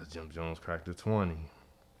 Does Jim Jones crack the 20?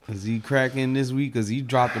 Is he cracking this week? Cause he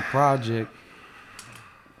dropped the project.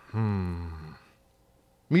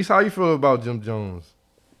 Mies, how you feel about Jim Jones?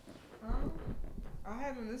 I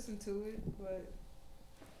haven't listened to it, but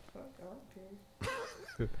fuck, I don't care.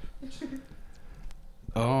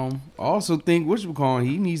 I also think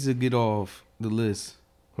he needs to get off the list.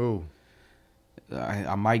 Who?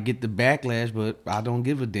 I might get the backlash, but I don't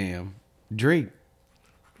give a damn. Drake.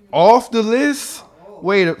 Off the list?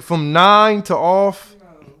 Wait, from 9 to off? No,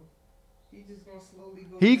 he just gonna slowly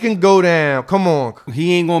go. He can go down. Come on.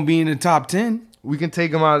 He ain't gonna be in the top 10. We can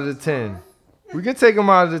take him out of the 10. We can take him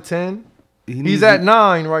out of the 10. He He's at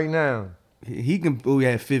 9 right now. He can. Oh, he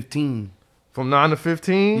had 15. From 9 to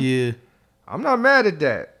 15? Yeah. I'm not mad at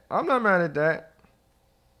that. I'm not mad at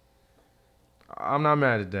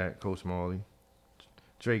that, Coach Marley.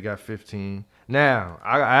 Drake got 15. Now,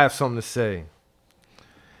 I have something to say.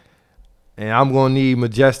 And I'm going to need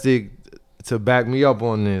Majestic to back me up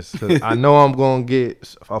on this. 'Cause I know I'm going to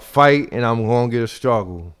get a fight and I'm going to get a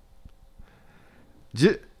struggle.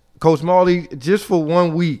 Coach Marley, just for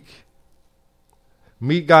 1 week,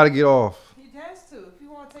 Meek got to get off. He has to. If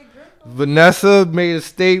you want to take Drake off. Vanessa made a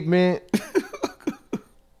statement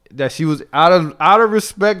that she was out of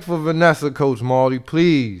respect for Vanessa, Coach Marley.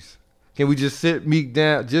 Please, can we just sit Meek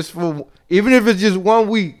down just for even if it's just 1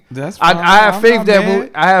 week? That's fine. I have faith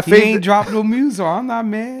that I have faith. He ain't dropped no music, so I'm not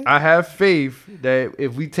mad. I have faith that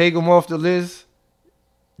if we take him off the list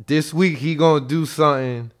this week, he gonna do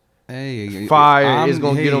something. Hey, Fire is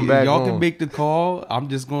gonna get him back. Y'all on. can make the call. I'm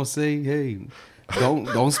just gonna say, hey,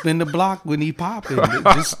 don't spin the block when he popping.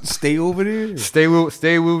 Just stay over there. Stay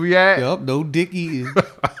where we at. Yup, no dicky.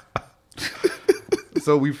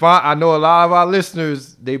 So I know a lot of our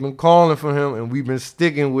listeners, they've been calling for him and we've been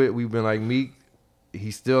sticking with, we've been like, Meek,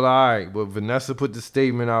 he's still all right. But Vanessa put the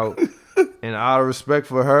statement out and out of respect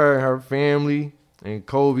for her and her family and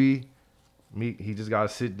Kobe, Meek, he just got to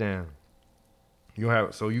sit down.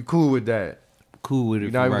 So you cool with that? Cool with it.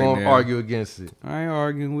 You're not even going to argue against it. I ain't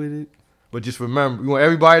arguing with it. But just remember, you want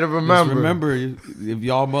everybody to remember. Just remember, if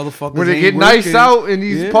y'all motherfuckers when they ain't get nice working, out in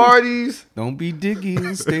these parties, don't be dicky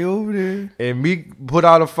and stay over there. And Meek put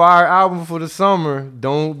out a fire album for the summer.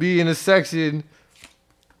 Don't be in a section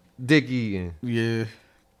dick eating. Yeah.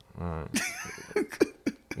 All right.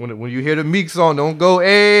 when you hear the Meek song, don't go,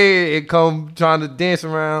 hey, and come trying to dance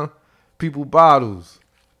around people bottles.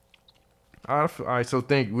 All right, so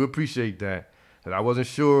thank you. We appreciate that. And I wasn't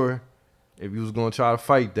sure if you was gonna try to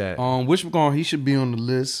fight that. He should be on the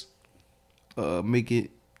list. Make it.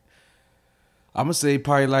 I'm gonna say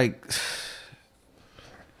probably like.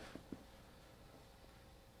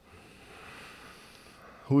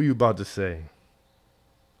 Who you about to say?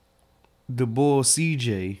 The boy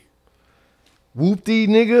CJ. Whoop-dee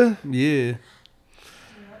nigga? Yeah.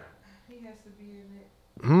 He has to be in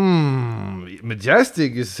it.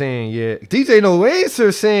 Majestic is saying yeah. DJ No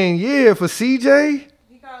Answer saying yeah for CJ.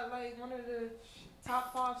 He got like one of the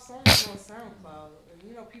top 5 songs on SoundCloud. And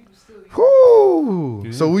you know people still use it. Whoo.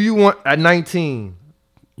 Yeah. So who you want at 19?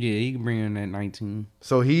 Yeah, he can bring in at 19.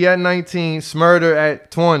 So he at 19, Smurda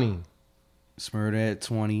at 20. Smurda at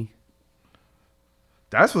 20.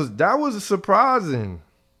 That was surprising.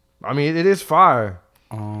 I mean, it is fire.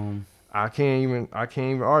 I can't even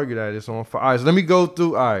argue that it's on fire. All right, so let me go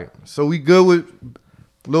through. All right, so we good with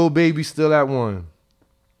Lil Baby still at 1.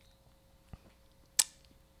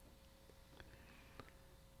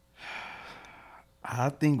 I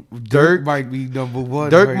think Dirk might be number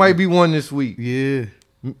 1. Dirk might be 1 this week. Yeah.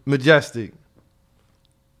 Majestic.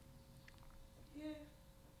 Yeah.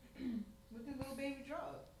 What did Lil Baby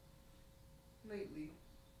drop?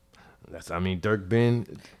 Dirk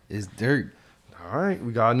been. It's Dirk. All right,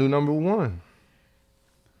 we got a new number 1.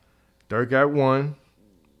 Dirk at 1.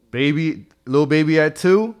 Lil Baby at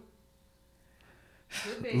 2.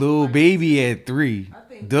 Lil Baby at 3.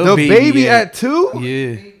 The Baby at 2?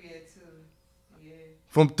 Yeah. Baby at 2. Yeah.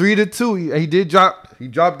 From 3 to 2. He did drop. He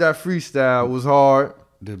dropped that freestyle. It was hard.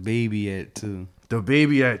 The Baby at 2. The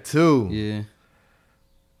Baby at 2. Yeah.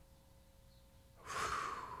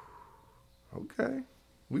 Okay.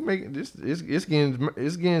 We making this. It's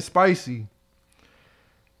getting spicy.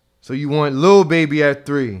 So you want Lil Baby at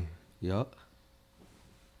 3. Yup.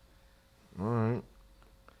 All right.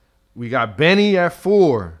 We got Benny at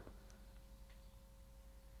 4.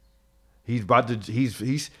 He's about to.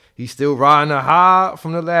 He's still riding the high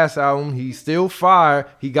from the last album. He's still fire.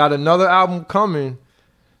 He got another album coming.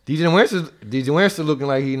 DJ Winston looking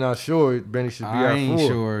like he not sure Benny should be at 4. I ain't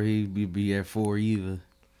sure he'd be at 4 either.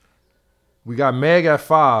 We got Meg at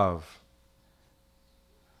 5.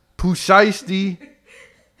 Pooh Shiesty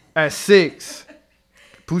at 6.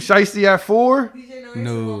 Pooh Shiesty at 4. DJ No.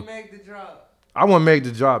 No. Want Meg to drop. I want Meg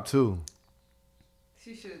to drop too.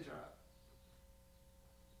 She should drop.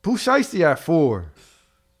 Pooh Shiesty at 4.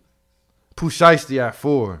 Pooh Shiesty at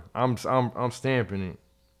 4. I'm stamping it.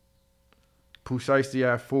 Pooh Shiesty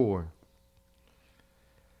at 4.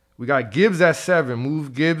 We got Gibbs at 7.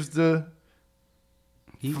 Move Gibbs to.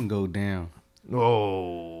 He can go down.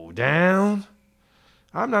 Oh, down.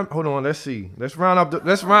 I'm not. Hold on. Let's see. Let's round out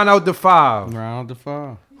the 5. Round the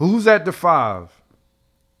 5. Who's at the 5?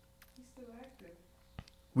 He's still active.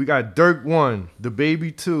 We got Dirk 1, The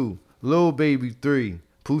Baby 2, Lil Baby 3,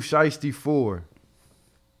 Pooh Shiesty 4.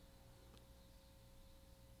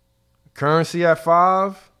 Currency at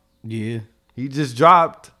 5. Yeah. He just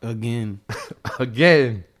dropped Again.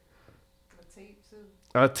 again A tape too.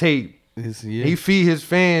 a tape. It's, yeah. He feed his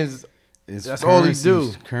fans. It's That's all he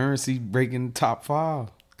do. Currency breaking top 5.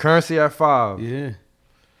 Currency at 5. Yeah. You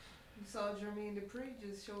saw Jermaine Dupri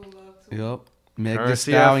just show love to him. Yup. Meg Thee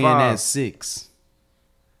Currency at Stallion 5. at 6.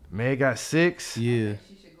 Meg got 6. Yeah.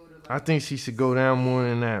 She should go to like I think she should go down more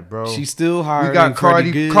than that, bro. She's still higher we got than Cardi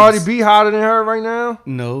Cardi. Gibbs. Cardi B hotter than her right now.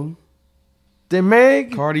 No. Than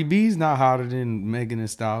Meg Cardi B's not hotter than Megan Thee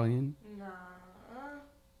Stallion. nah.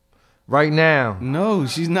 right now. No,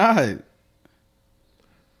 she's not.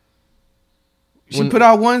 She When- put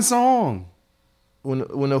out one song. When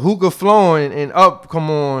the hookah flowing and up, come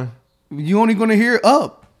on. You only gonna hear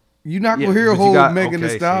Up. You're not gonna hear a but you whole got- Megan Thee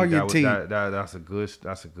okay, see, Stallion tape.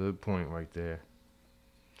 that's a good point right there.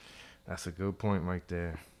 That's a good point right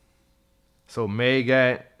there. So Meg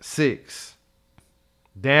at 6,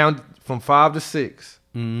 down from 5 to 6.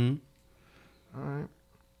 Mm-hmm. All right.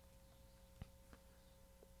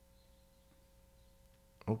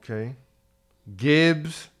 Okay.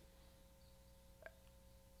 Gibbs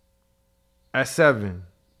at 7.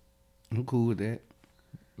 I'm cool with that.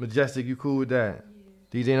 Majestic, you cool with that?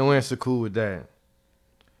 DJ No Answer cool with that.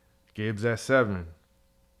 Gibbs at 7.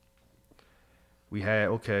 We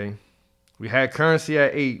had Currency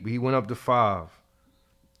at 8, but he went up to 5.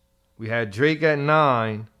 We had Drake at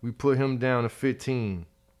 9. We put him down to 15.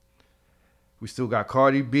 We still got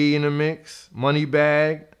Cardi B in the mix,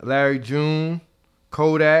 Moneybag, Larry June,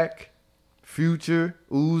 Kodak, Future,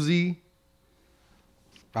 Uzi.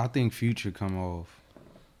 I think Future come off.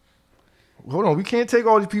 Hold on, we can't take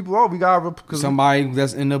all these people off. We got Somebody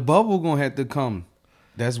that's in the bubble gonna have to come.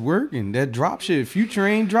 That's working. That drop shit. Future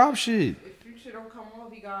ain't drop shit. If Future don't come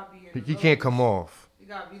off, he gotta be in. he can't come off. He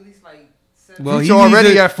gotta be at least like 7. Well, Future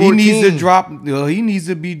already at He needs to 14. drop. Well, he needs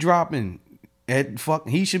to be dropping at fuck.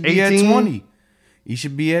 He should be 18? at 20. He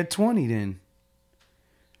should be at 20 then.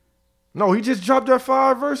 No, he just dropped that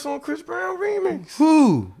 5 verse on Chris Brown remix.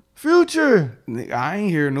 Who? Future. I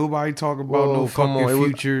ain't hear nobody talk about Whoa, no come fucking on, it was-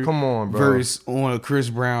 Future come on, bro. verse on a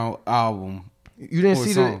Chris Brown album. You didn't Or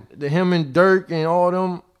see song. the him and Dirk and all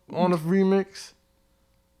them on the remix?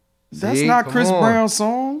 That's See, not come Chris on. Brown's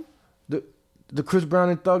song. The Chris Brown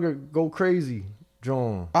and Thugger Go Crazy,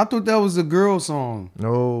 John. I thought that was a girl song.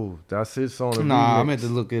 No, that's his song. the Nah, I remix. meant to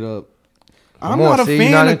look it up. Come I'm on, not a see, you're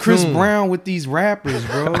fan not in of Chris tune. Brown with these rappers,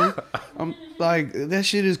 bro. I'm like, that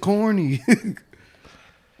shit is corny.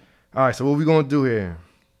 All right, so what we gonna do here?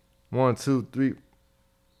 1, 2, 3.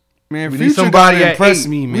 Man, We Future need somebody gotta at impress 8.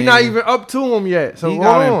 me, man. We not even up to him yet. So he hold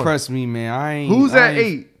gotta on. impress me, man. I ain't. Who's I at ain't-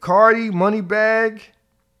 8? Cardi, Moneybag,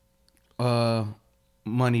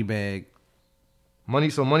 Moneybag. Money.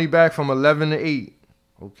 So Moneybag from 11 to 8.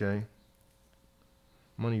 Okay.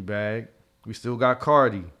 Moneybag. We still got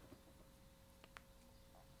Cardi.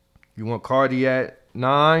 You want Cardi at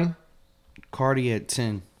 9? Cardi at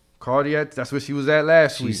 10. Cardi at, that's where she was at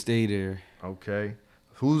last She week. stayed there. Okay.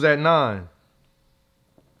 Who's at 9?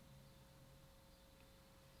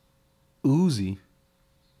 Uzi.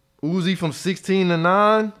 Uzi from 16 to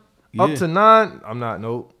 9? Yeah. Up to 9? I'm not,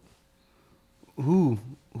 nope. Who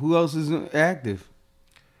else is active?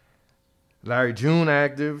 Larry June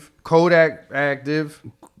active. Kodak active.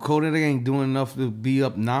 Kodak ain't doing enough to be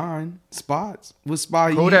up 9 spots. What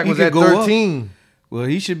spot Kodak he was could at go 13. Up? Well,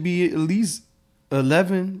 he should be at least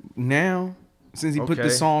 11 now since he put the Okay.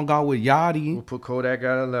 song out with Yachty. We'll put Kodak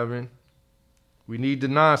at 11. We need the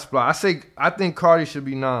 9 spot. I think Cardi should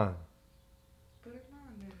be 9. Put it on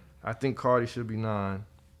there. I think Cardi should be 9.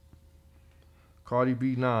 Cardi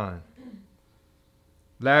B 9.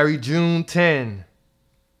 Larry June 10.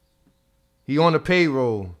 He on the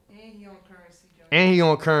payroll. And he on currency joint. And he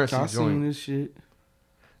on currency I seen joint. this shit.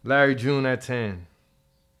 Larry June at 10.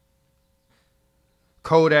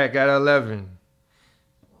 Kodak at 11.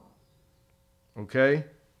 Okay?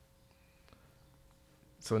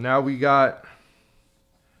 So now we got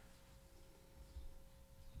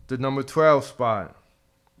the number 12 spot.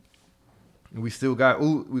 And we still got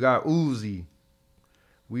Uzi.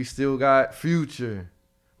 We still got Future.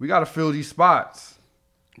 We got to fill these spots.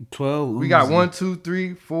 12. We got Uzi. 1, 2,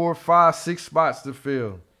 3, 4, 5, 6 spots to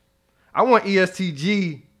fill. I want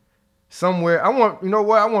ESTG somewhere. You know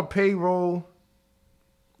what? I want payroll.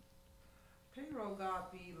 Payroll gotta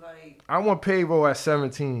be like I want payroll at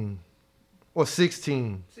 17 or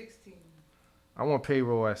 16. 16. I want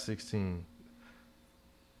payroll at 16.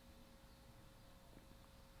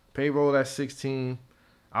 Payroll at 16.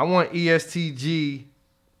 I want ESTG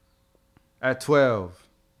at 12.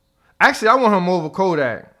 Actually, I want him over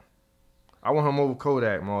Kodak.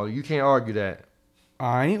 Marley. You can't argue that.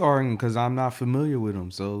 I ain't arguing because I'm not familiar with him.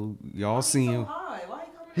 So y'all see So him. high. Why he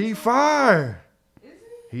coming He so fire. high? Is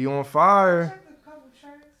he? He on fire. Check a couple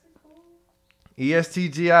tracks. He cool.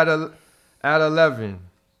 ESTG at 11.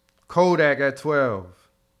 Kodak at 12.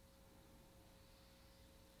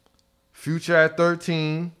 Future at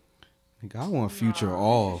 13. Nigga, I want Future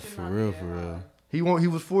off for real, for real. He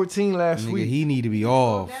was 14 last Nigga, week. he need to be Go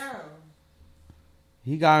off. down.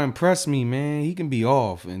 He gotta impress me, man. He can be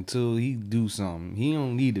off until he do something. He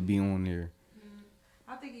don't need to be on there.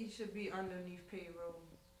 I think he should be underneath payroll.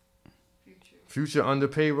 Future. Future under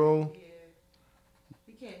payroll. Yeah.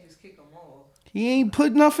 He can't just kick him off. He ain't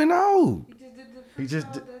put nothing out. He just did the He just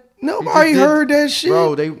freestyle did- that- Nobody He just did- heard that shit.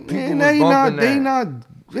 Bro, people Man, was bumping that.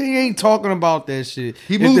 They ain't talking about that shit.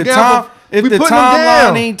 He If moved the down, time- but If we the putting him timeline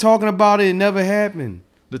down. ain't talking about it, it never happened.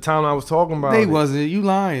 The time I was talking about They it. wasn't. You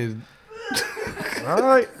lying. All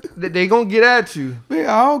right. They gonna get at you. Man,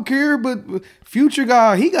 I don't care, but Future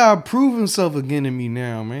guy, he gotta prove himself again to me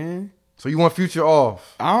now, man. So you want Future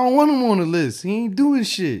off. I don't want him on the list. He ain't doing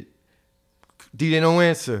shit. DJ No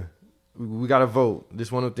Answer. We gotta vote.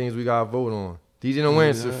 This one of the things we gotta vote on. DJ No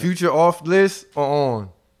Answer. Yeah. Future off list or on?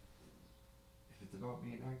 If it's about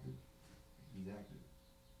being active, he's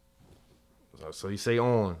active. So you say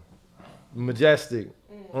on. Majestic.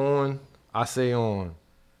 On. I say on.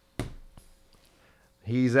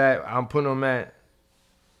 I'm putting him at.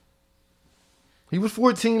 He was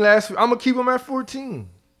 14 last week. I'm gonna keep him at 14.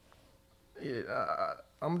 Yeah,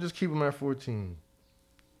 I'm gonna just keep him at 14.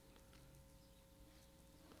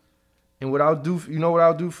 And what I'll do,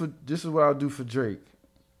 this is what I'll do for Drake.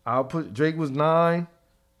 Drake was 9.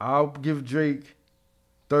 I'll give Drake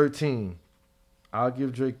 13.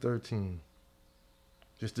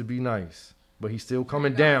 Just to be nice. But he's still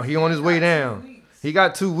coming down. He on his way down. He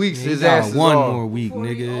got 2 weeks. He His got ass is one off. more week, Before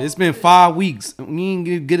he nigga. off. It's been 5 weeks. We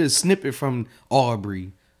ain't get a snippet from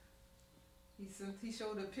Aubrey. He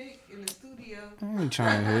showed a pic in the studio. I ain't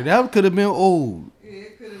trying to hear that. Could have been old. Yeah,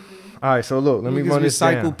 it could have been. All right, so look, let me Niggas run this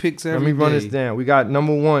recycle down. pics Let every me run day. this down. We got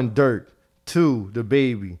number 1, Dirk. 2, The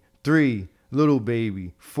Baby. 3, Little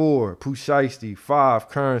Baby. 4, Pooh Shiesty. 5,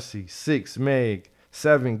 Currency. 6, Meg.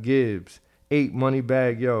 7, Gibbs. 8,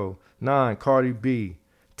 Moneybagg Yo. 9, Cardi B.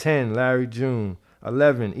 10, Larry June.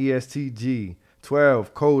 11, ESTG.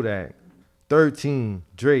 12, Kodak. 13,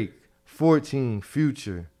 Drake. 14,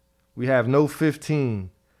 Future. We have no 15.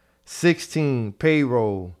 16,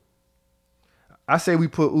 Payroll. I say we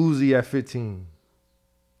put Uzi at 15.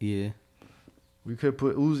 Yeah. We could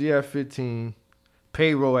put Uzi at 15.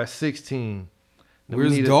 Payroll at 16. Then we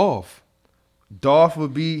Where's need Dolph? Dolph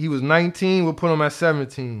would be, he was 19. We'll put him at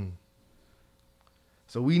 17.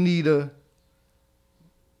 So we need a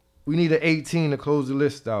 18 to close the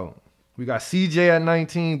list out. We got CJ at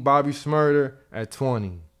 19, Bobby Smurder at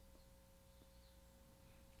 20.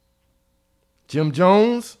 Jim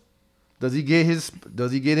Jones, does he get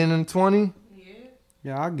in 20? Yeah.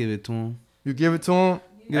 Yeah, I'll give it to him. You give it to him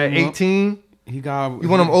Give at him up. 18? He got. You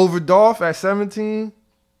want him over Dolph at 17?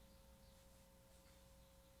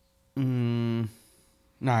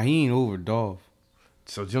 Nah, he ain't over Dolph.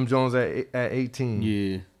 So Jim Jones at 18.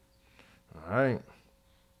 Yeah. All right.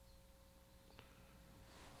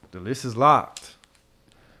 The list is locked.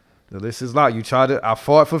 I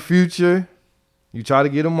fought for Future. You try to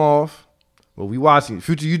get him off. But we watching.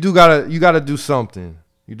 Future, you gotta do something.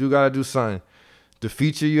 The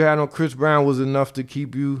feature you had on Chris Brown was enough to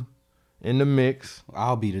keep you in the mix.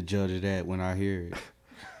 I'll be the judge of that when I hear it.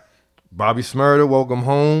 Bobby Shmurda, Welcome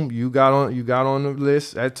Home. You got on the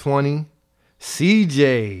list at 20.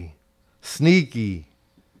 CJ, Sneaky.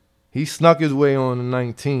 He snuck his way on to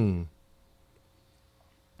 19.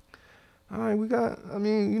 All right, we'll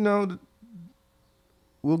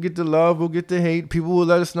get the love, we'll get the hate. People will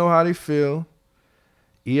let us know how they feel.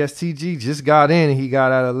 ESTG just got in, he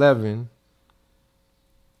got at 11.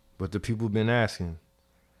 But the people been asking.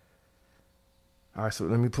 All right, so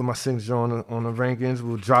let me put my signature on the rankings.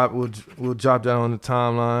 We'll drop that on the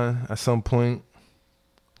timeline at some point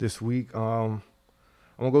this week. I'm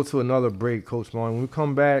gonna go to another break, Coach Martin. When we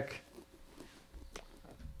come back,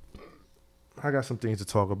 I got some things to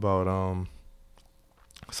talk about.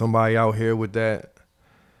 Somebody out here with that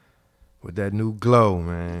new glow,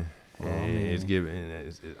 man. And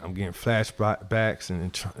I'm getting flashbacks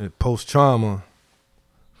and post trauma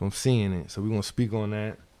from seeing it. So we're gonna speak on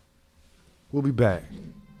that. We'll be back.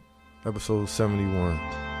 Episode 71.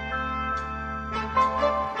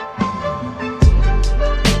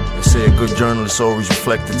 They say a good journalist always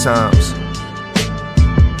reflect the times.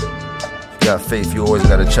 If you got faith, you always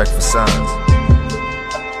gotta check for signs.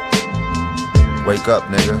 Wake up,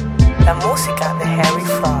 nigga. La música de Harry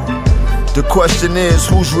Fraud. The question is,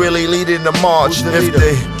 who's really leading the march? If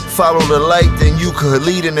they follow the light, then you could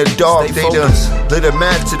lead in the dark. They done lit a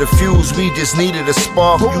match to the fuse, we just needed a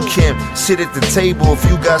spark. You can't sit at the table if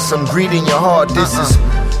you got some greed in your heart. This is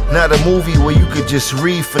not a movie where you could just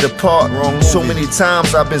read for the part. So many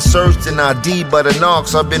times I've been searched in ID by the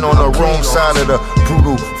narcs. I've been on the wrong side of the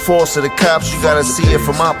brutal force of the cops. You gotta see it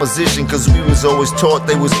from opposition, cause we was always taught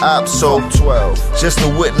they was ops. So 12, just to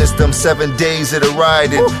witness them 7 days of the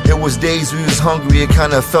rioting. It was days we was hungry, it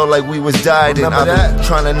kinda felt like we was dying. I've been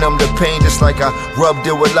trying to numb the pain just like I rubbed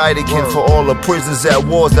it with lidocaine. For all the prisons at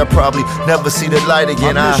wars that probably never see the light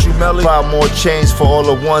again. I buy more chains for all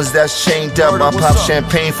the ones that's chained up. I pop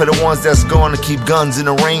champagne for the ones that's gonna keep guns in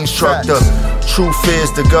the range truck. The truth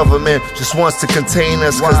is the government just wants to contain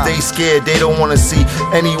us, cause they scared, they don't wanna see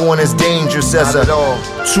anyone as dangerous as a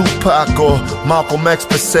Tupac or Malcolm X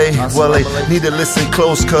per se. Well, they need to listen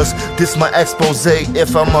close, cause this my expose.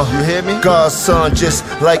 If I'm a God's son, just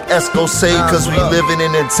like Esco say, cause we living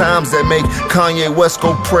in the times that make Kanye West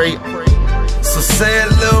go pray. So say a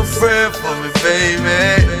little prayer for me,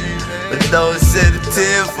 baby, but don't shed a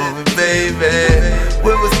tear for me, baby.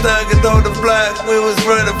 We was thugging on the block, we was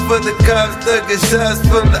running from the cops, thugging shots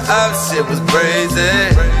from the ops, shit was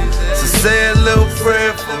crazy. So say a little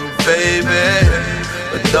prayer for me, baby,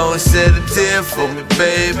 but don't shed a tear for me,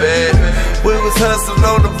 baby. We was hustling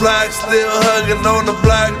on the block, still hugging on the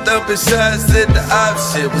block, dumping shots at the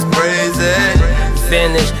ops, shit was crazy.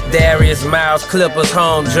 Vintage, Darius Miles, Clippers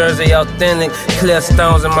home, Jersey authentic, clear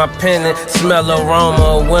stones in my pendant, smell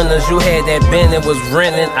aroma of winners. You had that Bennett was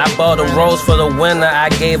renting. I bought a rose for the winter. I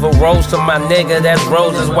gave a rose to my nigga. That's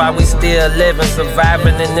roses while we still living,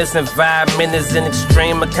 surviving in this environment is an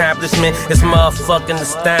extreme accomplishment. It's motherfucking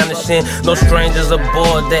astonishing. No strangers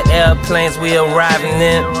aboard the airplanes we arriving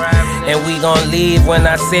in, and we gon' leave when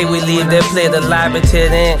I say we leave. They play the lobby till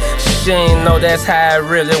then. She ain't know that's how it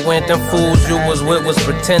really went. Them fools you was with was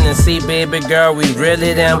pretending. See, baby girl, we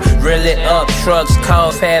really them, really up. Trucks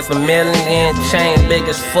cost $500,000, chain big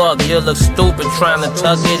as fuck. You look stupid trying to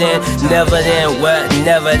tuck it in. Never then, what?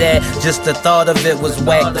 Never that. Just the thought of it was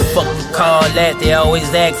whack. The fuck you call that? They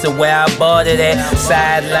always asking where I bought it at.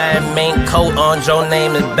 Sideline mink coat on, Joe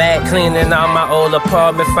name is back. Cleaning out my old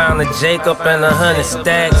apartment, found a Jacob and 100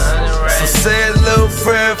 stacks. So say a little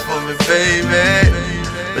prayer for me, baby,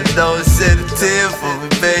 but don't shed a tear for me,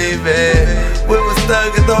 baby. We was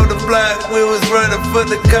thugging on the block, we was running from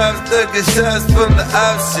the cops, thugging shots from the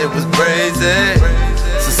ops, shit was crazy.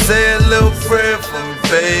 So say a little prayer for me,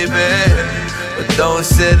 baby, but don't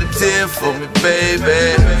shed a tear for me,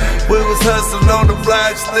 baby. We was hustling on the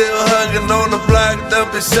block, still hugging on the block,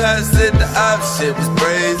 dumping shots at the ops, shit was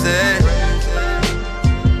crazy.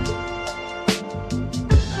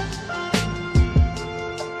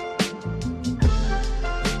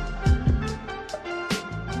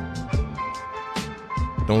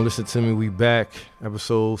 Don't Listen to Me, we back.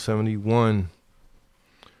 Episode 71.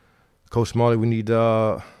 Coach Marley, we need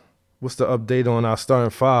what's the update on our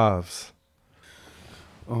starting fives?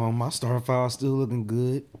 My starting five still looking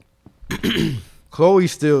good. Chloe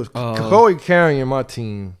still Chloe carrying my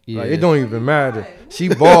team. Yeah. Like, it don't even matter. She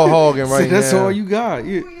ball hogging right now. That's all you got.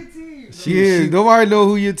 Yeah. She Nobody know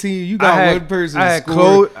who your team. You got one person. I had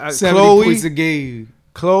scored Chloe, 70 points a game.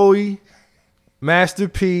 Chloe, Master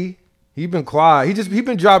P. He been quiet. He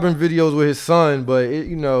been dropping videos with his son, but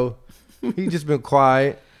he just been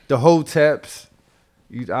quiet. The Hoteps,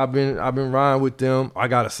 I've been riding with them.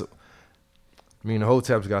 The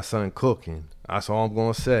Hoteps got something cooking. That's all I'm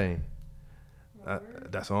gonna say.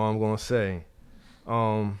 That's all I'm gonna say.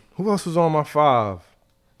 Who else was on my 5?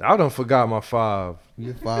 I done forgot my 5.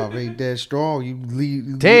 Your 5 ain't that strong. You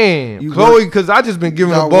leave. Damn, Chloe, because I just been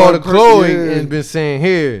giving the ball to Chloe and been saying,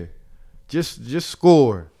 here, just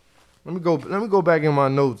score. Let me go back in my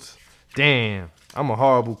notes. Damn, I'm a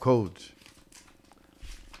horrible coach.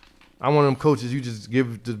 I'm one of them coaches, you just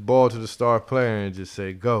give the ball to the star player and just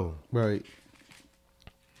say, go. Right.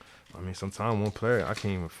 I mean, sometimes one player, I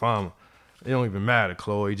can't even find him. It don't even matter,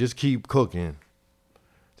 Chloe. Just keep cooking.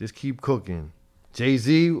 Just keep cooking.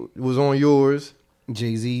 Jay-Z was on yours.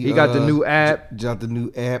 Jay-Z. He got the new app. Got the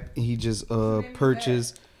new app. He just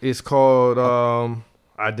purchased. It's called,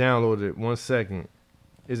 I downloaded it. 1 second.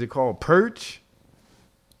 Is it called Perch?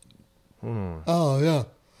 Hold on. Oh, yeah.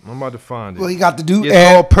 I'm about to find it. Well, he got the new It's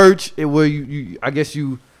app. called Perch. It where you I guess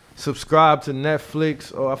you subscribe to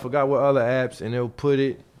Netflix or I forgot what other apps, and they'll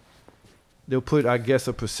put I guess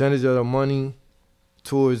a percentage of the money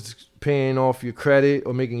towards paying off your credit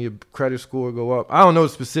or making your credit score go up. I don't know the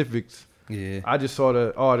specifics. Yeah. I just saw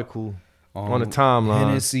the article on the timeline.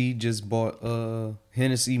 Hennessy just bought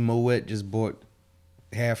Hennessy Moet just bought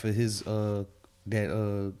half of his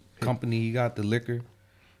company he got, the liquor.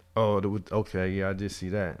 Oh, okay, yeah, I did see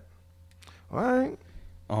that. All right.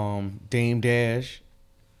 Dame Dash.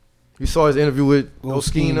 You saw his interview with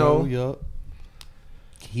Oskino. Yup.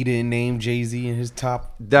 He didn't name Jay-Z in his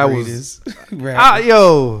top. That greatest was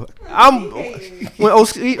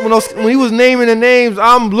when he was naming the names,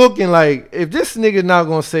 I'm looking like, if this nigga not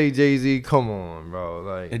gonna say Jay-Z, come on, bro.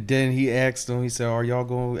 Like, and then he asked him, he said, "Are y'all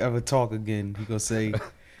gonna ever talk again?" He gonna say,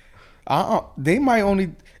 "They might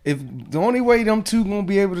only if the only way them two gonna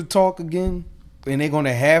be able to talk again, and they're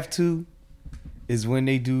gonna have to, is when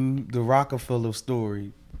they do the Rockefeller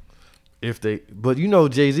story." But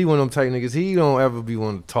Jay-Z, one of them type niggas, he don't ever be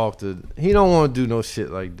wanting to talk to. He don't want to do no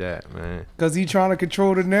shit like that, man. Cause he trying to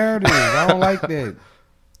control the narrative. I don't like that.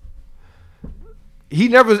 He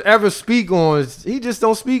never ever speak on it. He just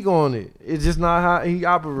don't speak on it. It's just not how he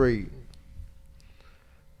operate.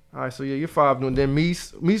 All right, so yeah, you're 5. Then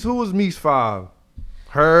Meese, who was Meese 5?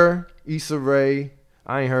 Her, Issa Rae.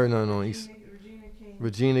 I ain't heard nothing on Issa.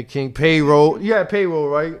 Regina King. Payroll. You had Payroll,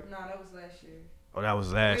 right? No, that was last year. Oh, that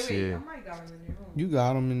was last year. I might got him in there. You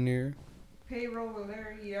got him in there. Payroll and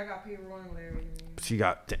Larry. Yeah, I got Payroll and Larry. She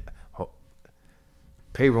got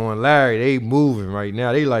Payroll and Larry. They moving right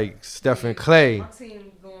now. They like Steph and Clay. My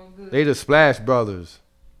team going good. They the Splash Brothers.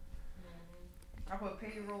 I put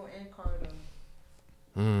Payroll and Carter.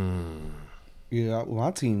 Yeah,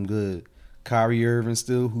 my team good. Kyrie Irving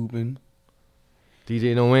still hooping.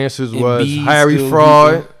 DJ No Answers And was B's Harry still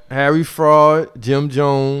Fraud. hooping. Harry Fraud, Jim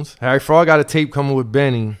Jones. Harry Fraud got a tape coming with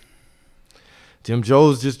Benny. Jim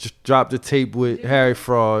Jones just dropped a tape with Harry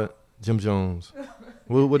Fraud. Jim Jones.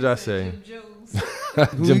 What did I say? Jim Jones.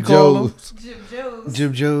 Jim Jones. Jim Jones.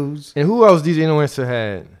 Jim Jones. And who else DJ No Answer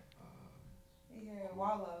had? Yeah,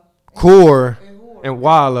 Wallow. Core and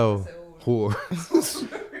Wallow. Core.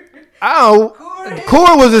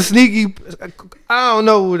 Core was a sneaky. I don't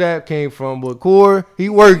know where that came from, but Core, he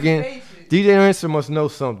working. DJ No Answer must know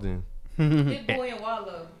something. Hit Boy and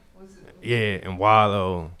Wallow. Yeah, and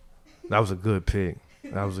Wallow. That was a good pick.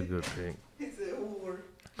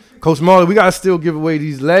 Coach Marley, we gotta still give away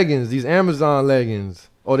these leggings, these Amazon leggings.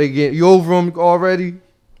 Oh, you over them already?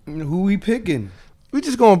 Who we picking? We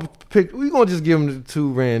gonna just give them to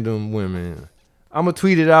 2 random women. I'm gonna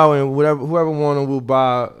tweet it out, and whoever want them will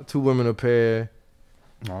buy 2 women a pair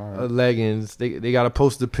of leggings. They gotta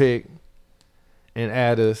post the pic and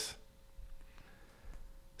add us.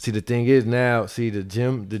 See, the thing is now, the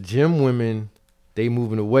gym women, they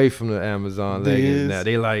moving away from the Amazon leggings now.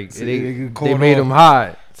 They like they made them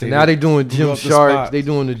hot. So now they doing Gym Sharks. They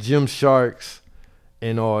doing the Gym Sharks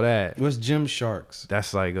and all that. What's Gym Sharks?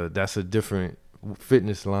 That's a different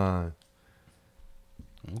fitness line.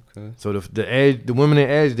 Okay. So the women in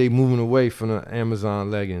Edge, they moving away from the Amazon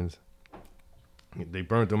leggings. They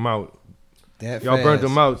burnt them out. Y'all burnt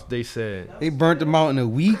them out, they said. They burnt them out in a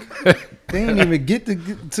week. They didn't even get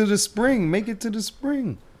to the spring. Make it to the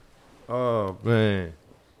spring. Oh, man.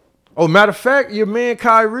 Oh, matter of fact, your man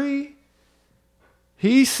Kyrie,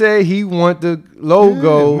 He said he want the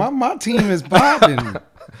logo. Yeah, my team is popping.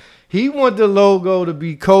 He want the logo to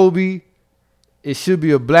be Kobe. It should be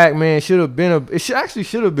a black man. It should have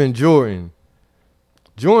been Jordan.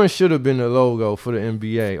 Jordan should have been the logo for the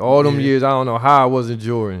NBA. All them years, I don't know how it wasn't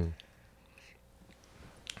Jordan.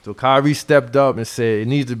 So Kyrie stepped up and said it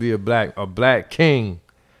needs to be a black king.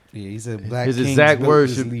 Yeah, he said black His kings exact built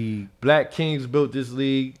words this should league. Black kings built this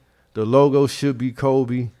league. The logo should be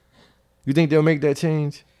Kobe. You think they'll make that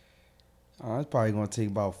change? It's probably gonna take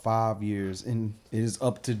about 5 years, and it is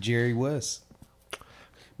up to Jerry West.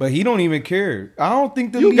 But he don't even care. I don't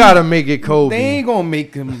think You gotta make it Kobe. They ain't gonna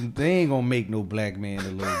make him. They ain't gonna make no black man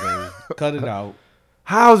the logo. Cut it out.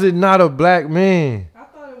 How's it not a black man? I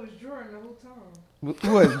thought it was Jordan the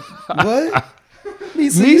whole time. What?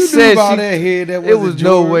 Lisa, Me you knew said about she- that head that It was Jordan.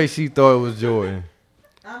 no way she thought it was Jordan.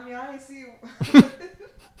 I mean, I ain't see it.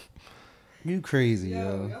 You crazy, Yo,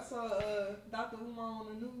 yo. y'all saw Dr. Umar on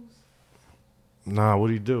the news. Nah,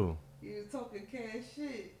 what'd he do? He was talking cash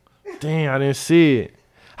shit. Damn, I didn't see it.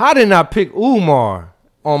 How didn't I pick Umar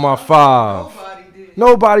on my 5? Nobody did.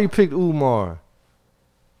 Nobody picked Umar.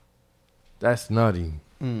 That's nutty.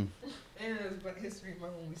 And it was Black History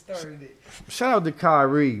Month when we started it. Shout out to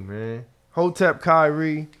Kyrie, man. Hotep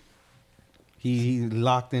Kyrie. He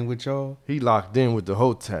locked in with y'all. He locked in with the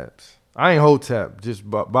Hoteps. I ain't Hotep. Just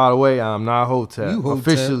by the way, I'm not Hotep. You Hotep.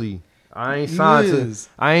 Officially. I ain't You signed is.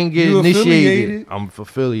 to. I ain't get You initiated. affiliated? I'm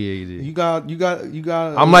affiliated. You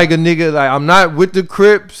got. I'm like a nigga. Like I'm not with the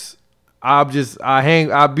Crips. I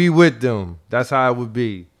be with them. That's how it would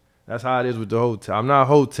be. That's how it is with the Hotep. I'm not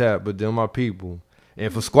Hotep, but they're my people. And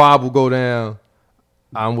if a squabble go down,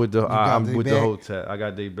 I'm with the Hotep. I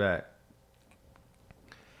got they back.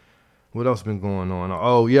 What else been going on?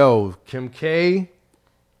 Oh, yo, Kim K.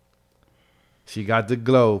 She got the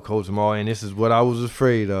glow, Coach Maul, and this is what I was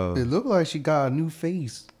afraid of. It looked like she got a new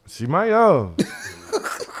face. She might have.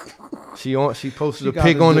 She posted a got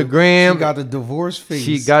pic on the gram. She got the divorce face.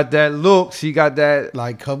 She got that look. She got that.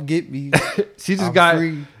 Like, come get me. She just I'm got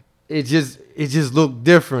free. it. Just looked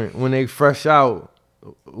different when they fresh out.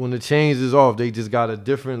 When the chains is off, they just got a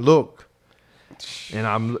different look.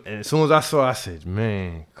 And as soon as I saw it, I said,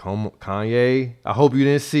 man, come on, Kanye. I hope you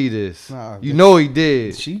didn't see this. Nah, you know he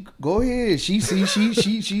did. She go ahead.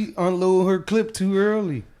 She unload her clip too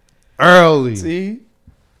early. See,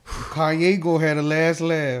 Kanye go had a last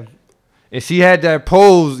laugh. And she had that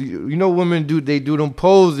pose. You know, women do them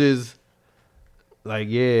poses. Like,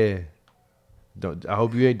 yeah. I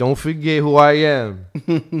hope you don't forget who I am.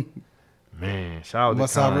 Man, shout out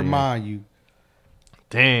Must to Kanye. I remind you?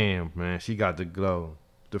 Damn, man, she got the glow,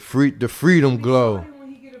 the freedom glow. When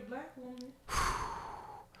he get a black woman, it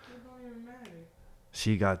don't even matter.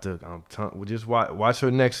 She got the. Just watch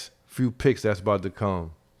her next few picks that's about to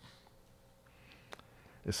come.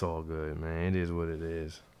 It's all good, man. It is what it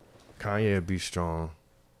is. Kanye be strong.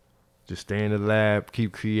 Just stay in the lab,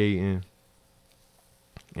 keep creating.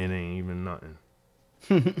 It ain't even nothing.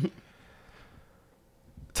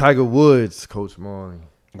 Tiger Woods, Coach Marley.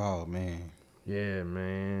 Oh man. Yeah,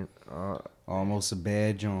 man. Almost a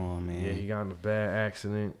bad John, man. Yeah, he got in a bad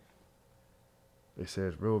accident. They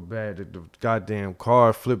said it's real bad. The goddamn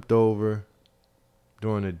car flipped over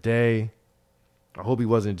during the day. I hope he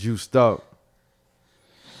wasn't juiced up.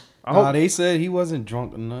 They said he wasn't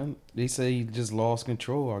drunk or nothing. They said he just lost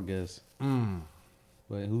control, I guess.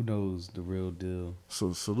 But who knows the real deal.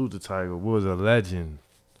 So salute to Tiger Woods, a legend.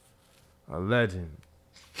 A legend.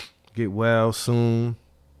 Get well soon.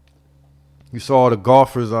 You saw the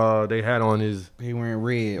golfers they had on his. They wearing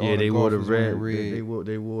red. Yeah, they wore the red.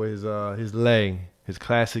 They wore his lei, his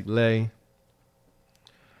classic lei.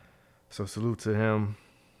 So salute to him.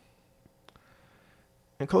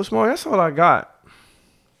 And Coach Marley, that's all I got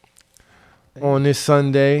on this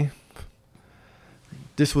Sunday.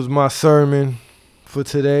 This was my sermon for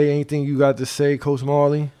today. Anything you got to say, Coach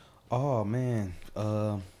Marley? Oh man,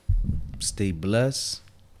 stay blessed.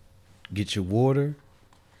 Get your water.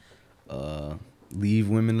 Leave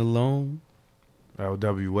women alone.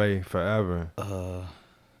 LWA forever.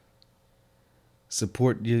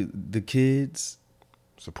 Support the kids.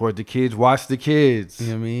 Support the kids. Watch the kids. You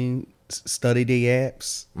know what I mean? Study their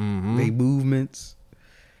apps, their movements,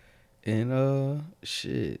 and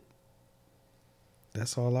shit.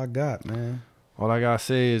 That's all I got, man. All I gotta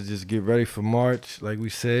say is just get ready for March. Like we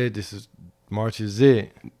said, March is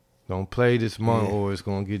it. Don't play this month or it's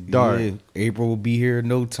gonna get dark. Yeah. April will be here in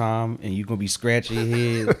no time, and you're gonna be scratching your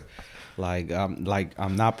head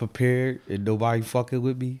I'm not prepared, and nobody fucking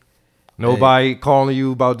with me. Nobody calling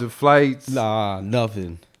you about the flights. Nah,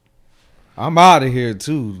 nothing. I'm out of here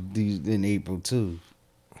too in April too.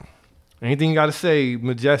 Anything you got to say,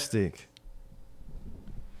 Majestic?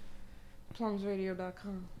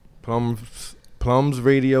 Plumsradio.com.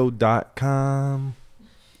 Plumsradio.com.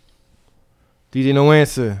 DJ No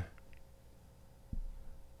Answer.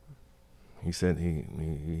 He said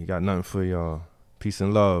he got nothing for y'all. Peace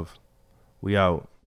and love. We out.